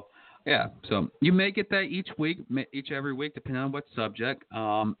 So Yeah, so you may get that each week, every week, depending on what subject.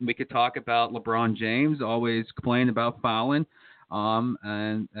 We could talk about LeBron James always complaining about fouling,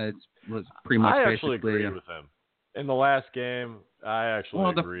 and it was pretty much I basically. actually agreed with him. In the last game, I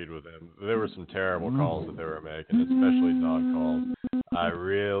actually agreed with him. There were some terrible calls that they were making, especially non-calls. I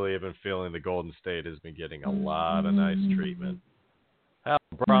really have been feeling the Golden State has been getting a lot of nice treatment. Hell,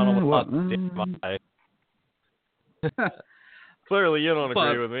 LeBron almost Clearly, you don't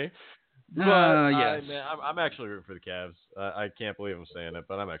agree with me. But yes. I'm actually rooting for the Cavs. I can't believe I'm saying it,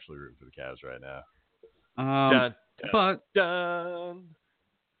 but I'm actually rooting for the Cavs right now. Dun.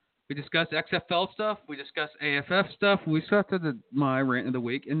 We discussed XFL stuff. We discussed AFF stuff. We started my rant of the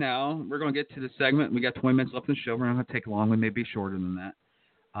week, and now we're going to get to the segment. We got 20 minutes left in the show. We're not going to take long. We may be shorter than that.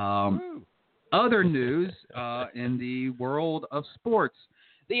 Other news in the world of sports.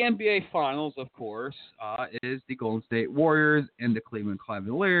 The NBA Finals, of course, is the Golden State Warriors and the Cleveland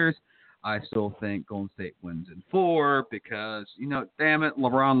Cavaliers. I still think Golden State wins in 4 because, damn it,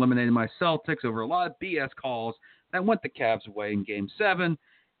 LeBron eliminated my Celtics over a lot of BS calls that went the Cavs away in Game 7.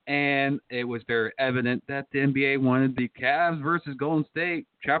 And it was very evident that the NBA wanted the Cavs versus Golden State,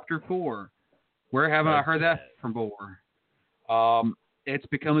 Chapter 4. Where haven't I heard that from before? It's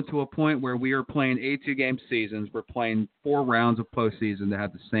becoming to a point where we are playing 82-game seasons. We're playing 4 rounds of postseason to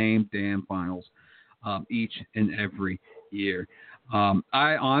have the same damn finals each and every year.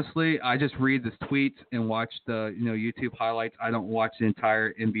 I just read the tweets and watch the YouTube highlights. I don't watch the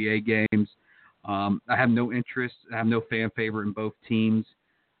entire NBA games. I have no interest. I have no fan favorite in both teams.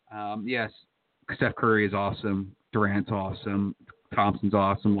 Yes, Steph Curry is awesome. Durant's awesome. Thompson's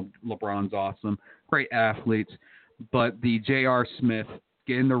awesome. LeBron's awesome. Great athletes. But the J.R. Smith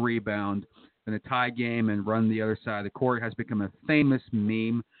getting the rebound in a tie game and run the other side of the court has become a famous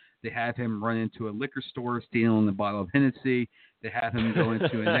meme. They have him run into a liquor store stealing a bottle of Hennessy. They have him go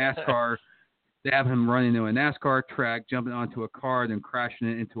into a NASCAR. They have him run into a NASCAR track, jumping onto a car, then crashing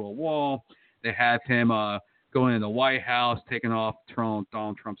it into a wall. They have him going into the White House, taking off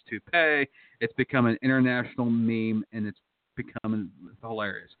Donald Trump's toupee. It's become an international meme, and it's becoming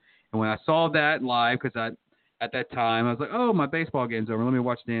hilarious. And when I saw that live, because at that time, I was like, oh, my baseball game's over. Let me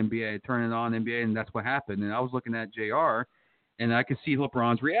watch the NBA. Turn it on, NBA, and that's what happened. And I was looking at JR, and I could see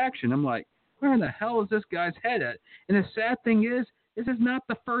LeBron's reaction. I'm like, where in the hell is this guy's head at? And the sad thing is, this is not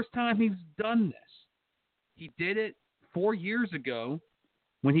the first time he's done this. He did it 4 years ago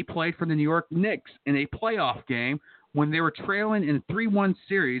when he played for the New York Knicks in a playoff game when they were trailing in a 3-1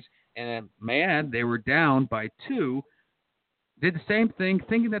 series, and man, they were down by 2. Did the same thing,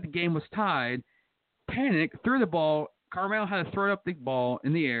 thinking that the game was tied, panicked, threw the ball. Carmelo had to throw up the ball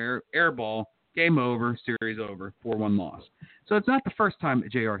in the air ball, game over, series over, 4-1 loss. So it's not the first time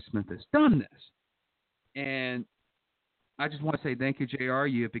that J.R. Smith has done this. And I just want to say thank you, JR.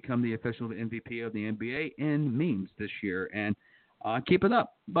 You have become the official MVP of the NBA in memes this year, and keep it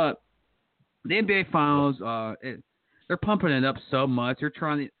up. But the NBA Finals, they're pumping it up so much. They're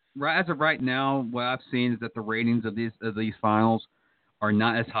trying to, as of right now, what I've seen is that the ratings of these finals are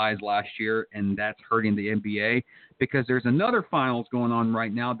not as high as last year, and that's hurting the NBA because there's another finals going on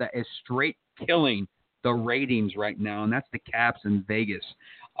right now that is straight killing the ratings right now, and that's the Caps in Vegas.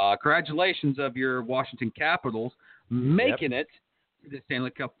 Congratulations of your Washington Capitals making it to the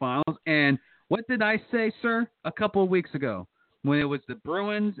Stanley Cup Finals. And what did I say, sir, a couple of weeks ago when it was the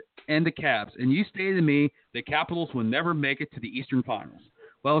Bruins and the Caps? And you stated to me the Capitals will never make it to the Eastern Finals.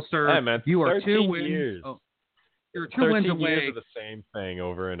 Well, sir, hey, man, you are 2 wins. years. Oh, you're 2 wins away. Years of the same thing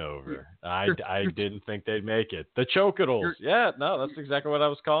over and over. I didn't think they'd make it. The Chocodles. Yeah, no, that's exactly what I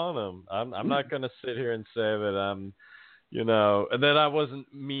was calling them. I'm not going to sit here and say that I'm, and then I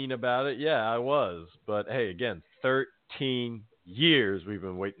wasn't mean about it. Yeah, I was. But, hey, again, 13 years we've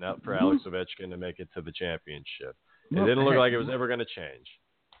been waiting out for Alex Ovechkin to make it to the championship. It didn't look like it was ever going to change.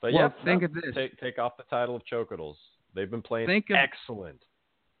 But, think of this. Take off the title of Chocodles. They've been playing excellent.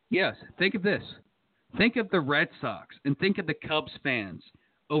 Yes, think of this. Think of the Red Sox and think of the Cubs fans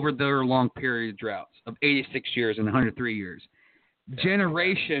over their long period of droughts of 86 years and 103 years.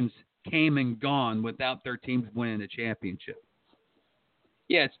 Generations came and gone without their teams winning a championship.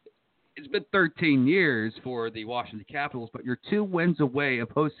 Yes, it's been 13 years for the Washington Capitals, but you're 2 wins away of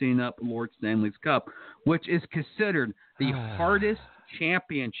hosting up Lord Stanley's Cup, which is considered the hardest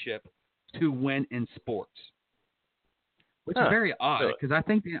championship to win in sports. Which is very odd because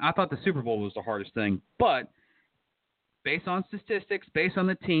I thought the Super Bowl was the hardest thing. But based on statistics, based on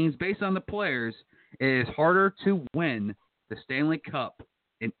the teams, based on the players, it is harder to win the Stanley Cup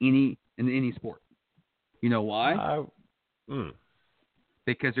in any sport. You know why?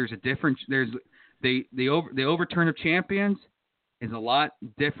 Because there's a difference. There's the overturn of champions is a lot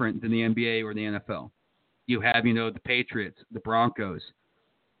different than the NBA or the NFL. You have, the Patriots, the Broncos,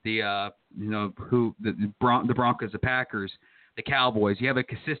 the Broncos, the Packers, the Cowboys. You have a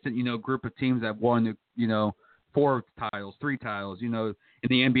consistent, group of teams that have won, 4 titles, 3 titles. In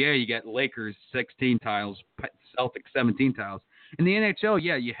the NBA, you got Lakers, 16 titles, Celtics, 17 titles. In the NHL,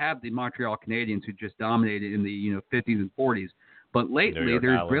 yeah, you have the Montreal Canadiens who just dominated in the 50s and 40s. But lately,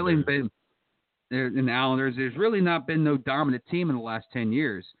 there's really been in the Islanders. There's really not been no dominant team in the last 10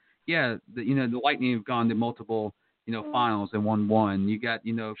 years. Yeah, the Lightning have gone to multiple finals and won one. You got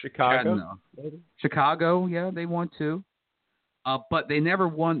Chicago. Chicago, yeah, they won 2. But they never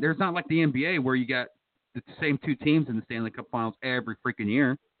won. There's not like the NBA where you got the same 2 teams in the Stanley Cup Finals every freaking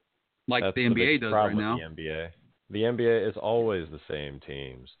year, like That's the NBA does right now. The NBA is always the same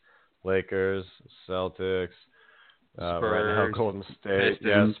teams: Lakers, Celtics, Spurs, right now Golden State,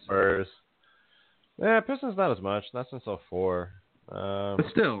 Pistons. Spurs. Yeah, Pistons not as much. Not since 2004. But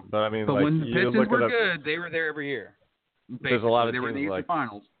still, but I mean, but like, when the Pistons were good, they were there every year. Basically. There's a lot of they were in the teams Eastern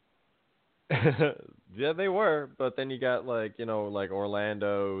Finals. Yeah, they were, but then you got like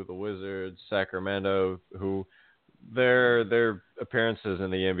Orlando, the Wizards, Sacramento, who their appearances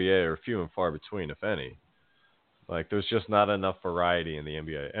in the NBA are few and far between, if any. Like, there's just not enough variety in the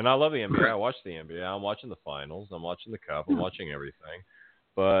NBA. And I love the NBA. I watch the NBA. I'm watching the finals. I'm watching the Cup. I'm watching everything.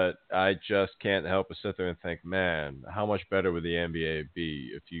 But I just can't help but sit there and think, man, how much better would the NBA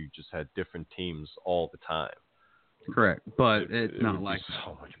be if you just had different teams all the time? Correct, but it's it not would like be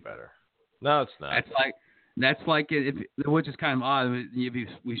so much better. No, it's not. That's like which is kind of odd. If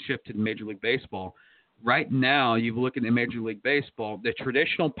we shift to Major League Baseball. Right now, you look at the Major League Baseball, the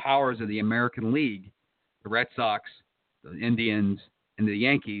traditional powers of the American League, the Red Sox, the Indians, and the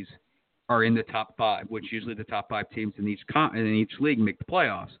Yankees, are in the top 5, which usually the top 5 teams in each league make the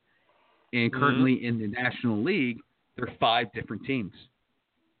playoffs. And currently in the National League, there are 5 different teams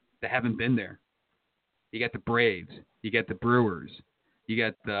that haven't been there. You got the Braves, you got the Brewers, you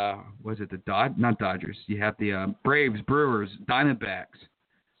got not Dodgers. You have the Braves, Brewers, Diamondbacks.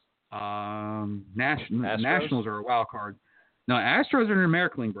 Nationals are a wild card. No, Astros are in the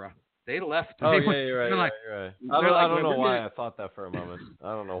American League, bro. They left. Oh, yeah, you're right. I don't know why I thought that for a moment.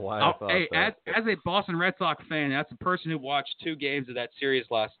 I don't know why I thought that. As a Boston Red Sox fan, that's a person who watched 2 games of that series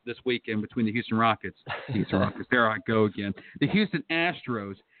this weekend between the Houston Rockets. There I go again. The Houston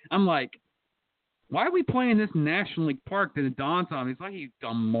Astros. I'm like, why are we playing this National League Park? Then it dawns on me. It's like, you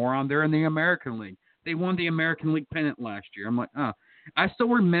dumb moron. They're in the American League. They won the American League pennant last year. I'm like, oh. I still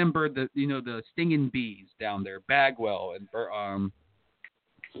remember the stinging bees down there, Bagwell and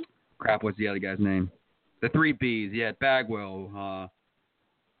what's the other guy's name? The 3 Bs, yeah, Bagwell.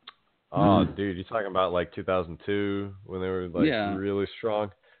 Dude, you're talking about like 2002 when they were really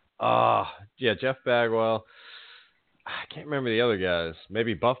strong. Yeah, Jeff Bagwell. I can't remember the other guys.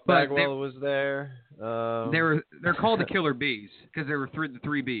 Maybe Buff Bagwell was there. They're called the Killer Bees because they were the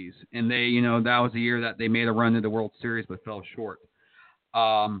 3 Bs, and they that was the year that they made a run to the World Series but fell short.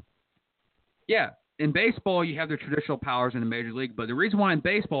 In baseball, you have the traditional powers in the Major League, but the reason why in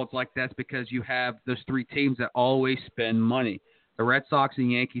baseball it's like that's because you have those 3 teams that always spend money. The Red Sox and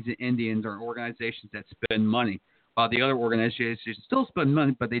Yankees and Indians are organizations that spend money, while the other organizations still spend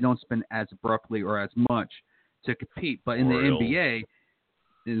money, but they don't spend as abruptly or as much to compete. But in Orioles. the NBA,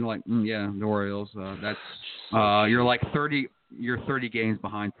 the Orioles. That's you're like 30 games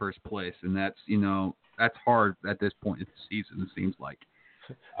behind first place, and that's hard at this point in the season. It seems like.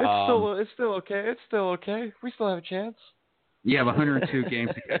 It's still okay. It's still okay. We still have a chance. You have 102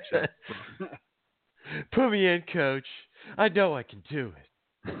 games to catch up. Put me in, coach. I know I can do it.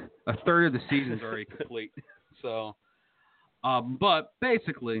 A third of the season's already complete. So, but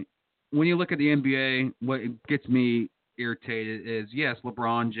basically, when you look at the NBA, what gets me irritated is, yes,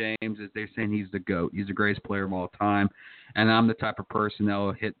 LeBron James, as they're saying, he's the GOAT. He's the greatest player of all time. And I'm the type of person that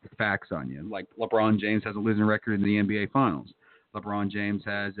will hit the facts on you. Like, LeBron James has a losing record in the NBA Finals. LeBron James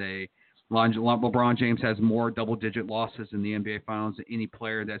has more double-digit losses in the NBA Finals than any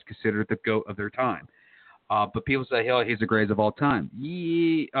player that's considered the GOAT of their time. But people say, hell, he's the greatest of all time.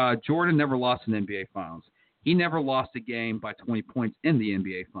 Jordan never lost in the NBA Finals. He never lost a game by 20 points in the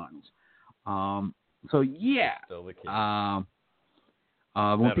NBA Finals. So, yeah. Still the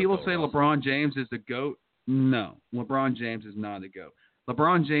when people say LeBron James is the GOAT, no. LeBron James is not the GOAT.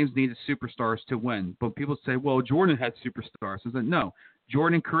 LeBron James needed superstars to win. But people say, well, Jordan had superstars. I said, no.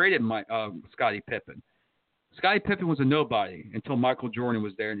 Jordan created Scottie Pippen. Scottie Pippen was a nobody until Michael Jordan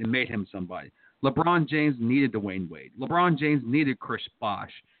was there and made him somebody. LeBron James needed Dwayne Wade. LeBron James needed Chris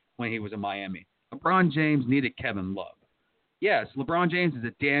Bosh when he was in Miami. LeBron James needed Kevin Love. Yes, LeBron James is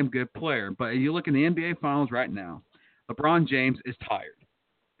a damn good player, but if you look in the NBA Finals right now, LeBron James is tired.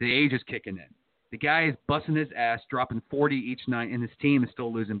 The age is kicking in. The guy is busting his ass, dropping 40 each night, and his team is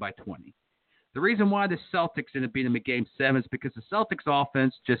still losing by 20. The reason why the Celtics didn't beat him in Game 7 is because the Celtics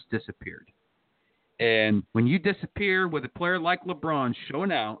offense just disappeared. And when you disappear with a player like LeBron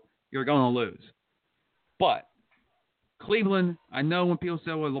showing out, you're going to lose. But Cleveland, I know when people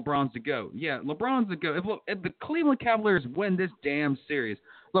say, well, LeBron's the GOAT. Yeah, LeBron's the GOAT. If the Cleveland Cavaliers win this damn series,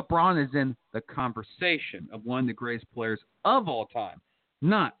 LeBron is in the conversation of one of the greatest players of all time,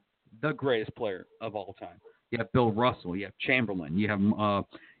 not the greatest player of all time. You have Bill Russell, you have Chamberlain, you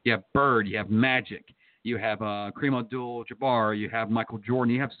have Bird, you have Magic, you have Kareem Abdul-Jabbar, you have Michael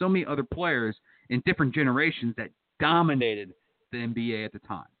Jordan. You have so many other players in different generations that dominated the NBA at the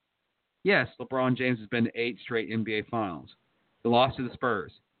time. Yes, LeBron James has been to 8 straight NBA Finals. He lost to the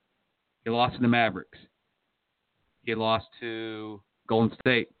Spurs. He lost to the Mavericks. He lost to Golden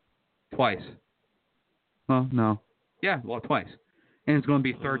State twice. Well, no. Yeah, well, twice. And it's going to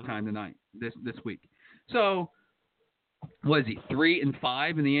be third time tonight, this week. So, what is he,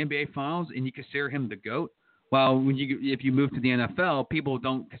 3-5 in the NBA Finals, and you consider him the GOAT? Well, if you move to the NFL, people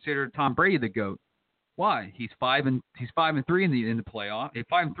don't consider Tom Brady the GOAT. Why? He's 5-3 in the playoff. He's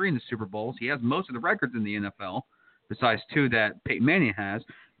 5-3 in the Super Bowls. He has most of the records in the NFL, besides 2 that Peyton Manning has.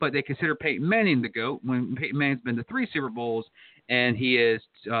 But they consider Peyton Manning the GOAT when Peyton Manning's been to 3 Super Bowls, and he is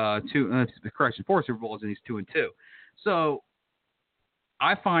 4 Super Bowls, and he's 2-2. So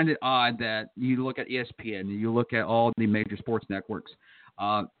I find it odd that you look at ESPN and you look at all the major sports networks,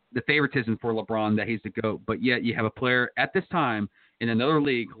 the favoritism for LeBron that he's the GOAT, but yet you have a player at this time in another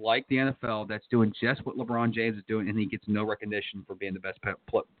league like the NFL that's doing just what LeBron James is doing, and he gets no recognition for being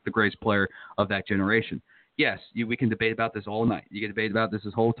the greatest player of that generation. Yes, we can debate about this all night. You can debate about this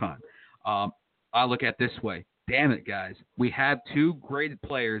whole time. I look at it this way. Damn it, guys. We have 2 great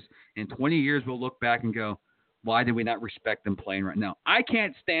players. In 20 years, we'll look back and go, why did we not respect them playing right now? I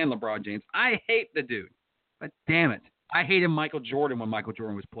can't stand LeBron James. I hate the dude. But damn it. I hated Michael Jordan when Michael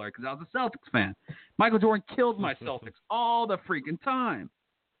Jordan was playing because I was a Celtics fan. Michael Jordan killed my Celtics all the freaking time.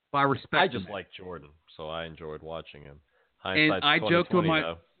 But I respect I just like Jordan, so I enjoyed watching him. Hindsight's and I joked with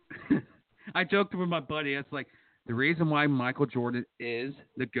I joked with my buddy. It's like the reason why Michael Jordan is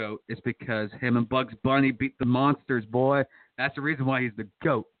the GOAT is because him and Bugs Bunny beat the monsters, boy. That's the reason why he's the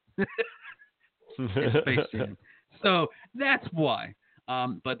GOAT. Space Jam. So that's why.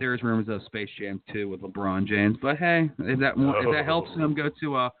 But there's rumors of Space Jam 2 with LeBron James. But hey, if that helps him go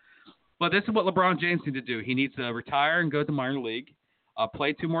to but this is what LeBron James needs to do. He needs to retire and go to minor league,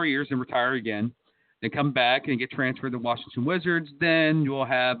 play 2 more years and retire again, then come back and get transferred to Washington Wizards. Then you'll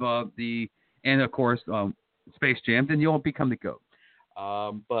have and of course Space Jam. Then you'll become the GOAT.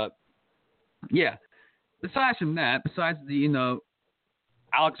 But yeah, besides the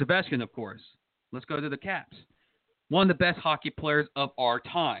Alex Ovechkin, of course. Let's go to the Caps. One of the best hockey players of our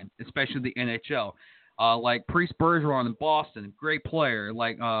time, especially the NHL. Like Priest Bergeron in Boston, great player.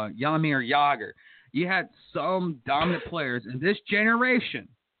 Like Jaromir Jagr. You had some dominant players in this generation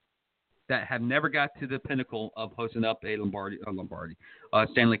that have never got to the pinnacle of hosting up a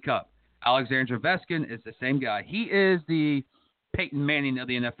Stanley Cup. Alexander Ovechkin is the same guy. He is the Peyton Manning of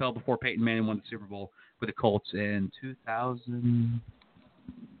the NFL before Peyton Manning won the Super Bowl with the Colts in 2000.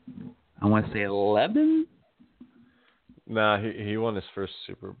 I want to say 11? Nah, he won his first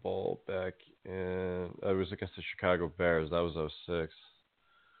Super Bowl back in it was against the Chicago Bears. That was 06.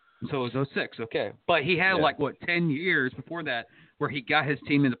 So it was 06, okay. But he had 10 years before that where he got his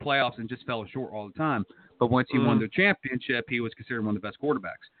team in the playoffs and just fell short all the time. But once he won the championship, he was considered one of the best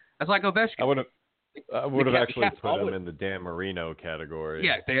quarterbacks. That's like Ovechkin. I would have actually put him in the Dan Marino category.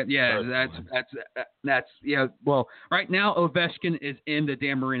 Well, right now Ovechkin is in the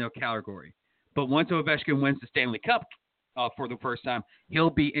Dan Marino category, but once Ovechkin wins the Stanley Cup for the first time, he'll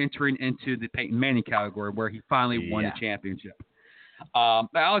be entering into the Peyton Manning category where he finally won the championship.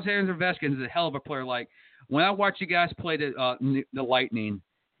 But Alexander Ovechkin is a hell of a player. Like when I watch you guys play the Lightning,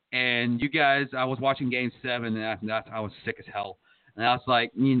 and you guys, I was watching Game 7, and I was sick as hell. And I was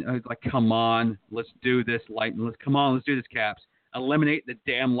like, come on, let's do this, Lightning. Let's do this, Caps. Eliminate the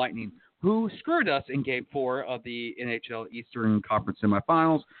damn Lightning, who screwed us in Game 4 of the NHL Eastern Conference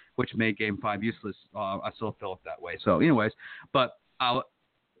semifinals, which made Game 5 useless. I still feel it that way. So, anyways, but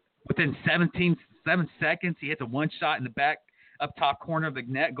within 7 seconds, he hits a one shot in the back up top corner of the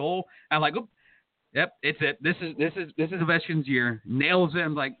net goal. I'm like, oh, yep, it's it. This is Ovechkin's year. Nails it.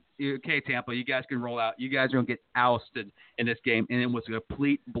 I'm like, okay, Tampa, you guys can roll out. You guys are going to get ousted in this game. And it was a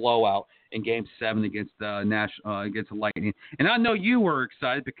complete blowout in Game 7 against against the Lightning. And I know you were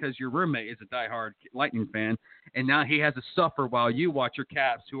excited because your roommate is a diehard Lightning fan. And now he has to suffer while you watch your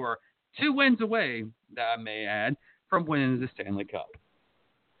Caps, who are 2 wins away, that I may add, from winning the Stanley Cup.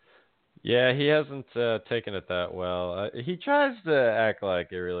 Yeah, he hasn't taken it that well. He tries to act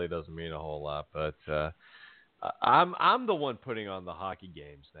like it really doesn't mean a whole lot, but I'm the one putting on the hockey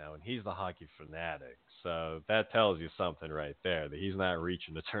games now, and he's the hockey fanatic. So that tells you something right there, that he's not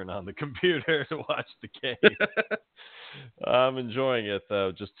reaching to turn on the computer to watch the game. I'm enjoying it,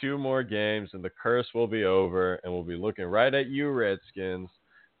 though. Just 2 more games, and the curse will be over, and we'll be looking right at you, Redskins,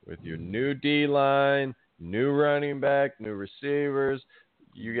 with your new D-line, new running back, new receivers.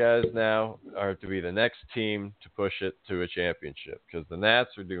 You guys now are to be the next team to push it to a championship, because the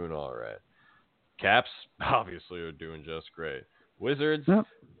Nats are doing all right. Caps obviously are doing just great. Wizards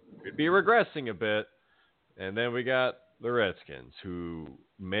could be regressing a bit. And then we got the Redskins, who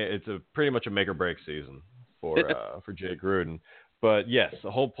it's pretty much a make or break season for Jay Gruden. But yes,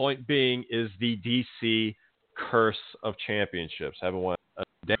 the whole point being is the DC curse of championships. Haven't won a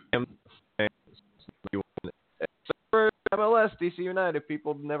damn thing. Except for MLS, DC United,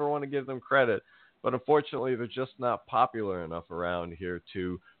 people never want to give them credit. But unfortunately, they're just not popular enough around here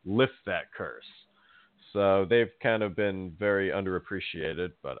to lift that curse. So they've kind of been very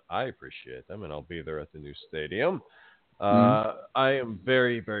underappreciated, but I appreciate them, and I'll be there at the new stadium. I am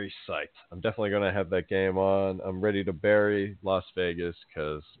very, very psyched. I'm definitely going to have that game on. I'm ready to bury Las Vegas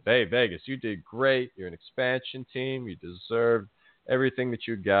because, hey, Vegas, you did great. You're an expansion team. You deserved everything that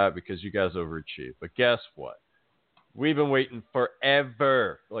you got because you guys overachieved. But guess what? We've been waiting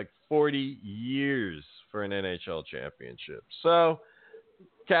forever, like 40 years for an NHL championship. So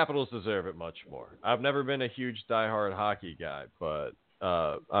Capitals deserve it much more. I've never been a huge diehard hockey guy, but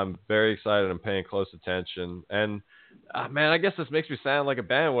I'm very excited. I'm paying close attention. And, man, I guess this makes me sound like a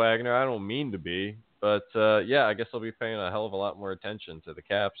bandwagoner. I don't mean to be. But, yeah, I guess I'll be paying a hell of a lot more attention to the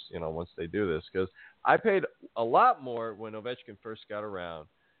Caps, once they do this. Because I paid a lot more when Ovechkin first got around.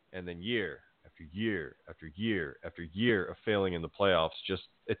 And then year after year after year after year of failing in the playoffs,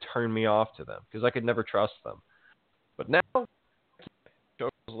 it turned me off to them. Because I could never trust them. But now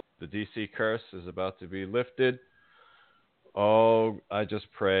the DC curse is about to be lifted. Oh, I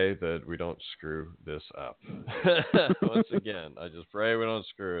just pray that we don't screw this up. Once again, I just pray we don't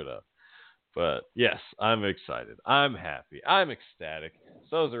screw it up. But yes, I'm excited. I'm happy. I'm ecstatic.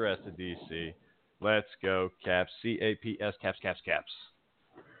 So is the rest of DC. Let's go, Caps. C-A-P-S, Caps, Caps, Caps.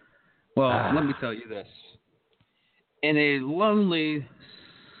 Well, let me tell you this. In a lonely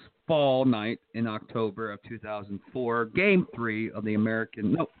fall night in October of 2004, Game 4 of the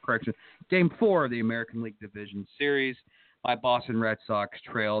American League Division Series, my Boston Red Sox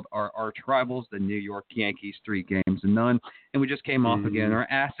trailed our arch rivals, the New York Yankees, 3-0, and we just came off again. Our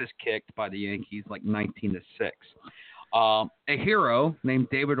asses kicked by the Yankees like 19-6. A hero named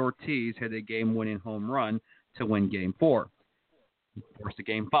David Ortiz hit a game-winning home run to win Game 4. Forced to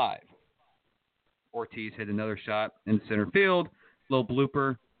Game 5. Ortiz hit another shot in the center field. Little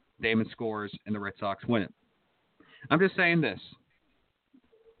blooper. Damon scores, and the Red Sox win it. I'm just saying this.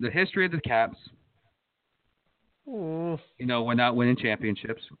 The history of the Caps, we're not winning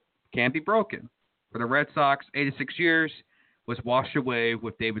championships, can't be broken. For the Red Sox, 86 years was washed away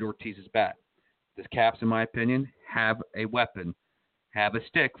with David Ortiz's bat. The Caps, in my opinion, have a weapon, have a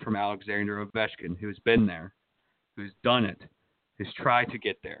stick from Alexander Ovechkin, who's been there, who's done it, who's tried to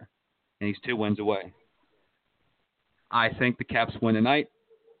get there, and he's 2 wins away. I think the Caps win tonight.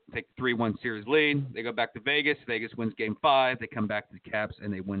 Take the 3-1 series lead. They go back to Vegas. Vegas wins Game 5. They come back to the Caps,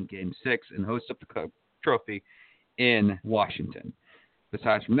 and they win Game 6 and host up the trophy in Washington.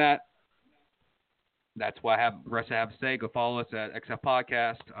 Besides from that, that's what the rest I have to say. Go follow us at XF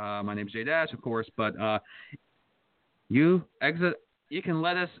Podcast. My name is Jay Dash, of course, but you can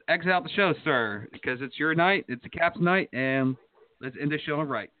let us exit out the show, sir, because it's your night. It's the Caps night, and let's end the show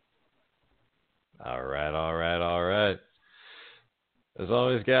right. All right. As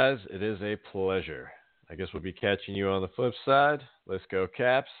always, guys, it is a pleasure. I guess we'll be catching you on the flip side. Let's go,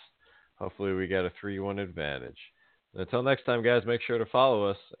 Caps. Hopefully we got a 3-1 advantage. And until next time, guys, make sure to follow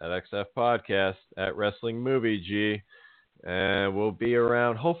us at XF Podcast, at Wrestling Movie G. And we'll be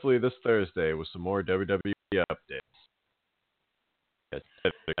around hopefully this Thursday with some more WWE updates.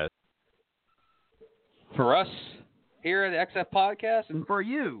 For us here at the XF Podcast, and for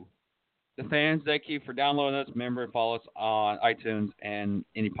you, the fans, thank you for downloading us. Remember to follow us on iTunes and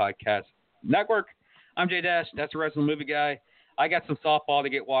any podcast network. I'm Jay Dash. That's the Wrestling Movie Guy. I got some softball to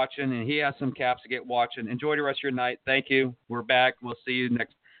get watching, and he has some Caps to get watching. Enjoy the rest of your night. Thank you. We're back. We'll see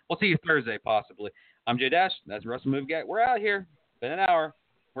you Thursday, possibly. I'm Jay Dash. That's the Wrestling Movie Guy. We're out of here. Been an hour.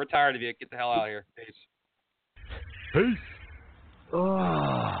 We're tired of you. Get the hell out of here. Peace.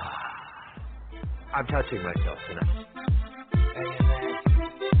 Oh, I'm touching myself tonight.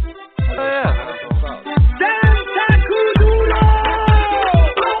 Oh, yeah. Damn,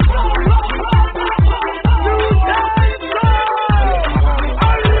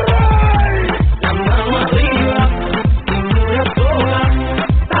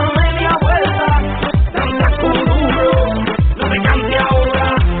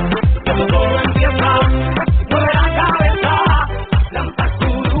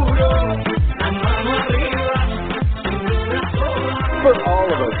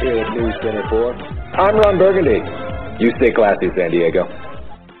 Here at News Center 4, I'm Ron Burgundy. You stay classy, San Diego.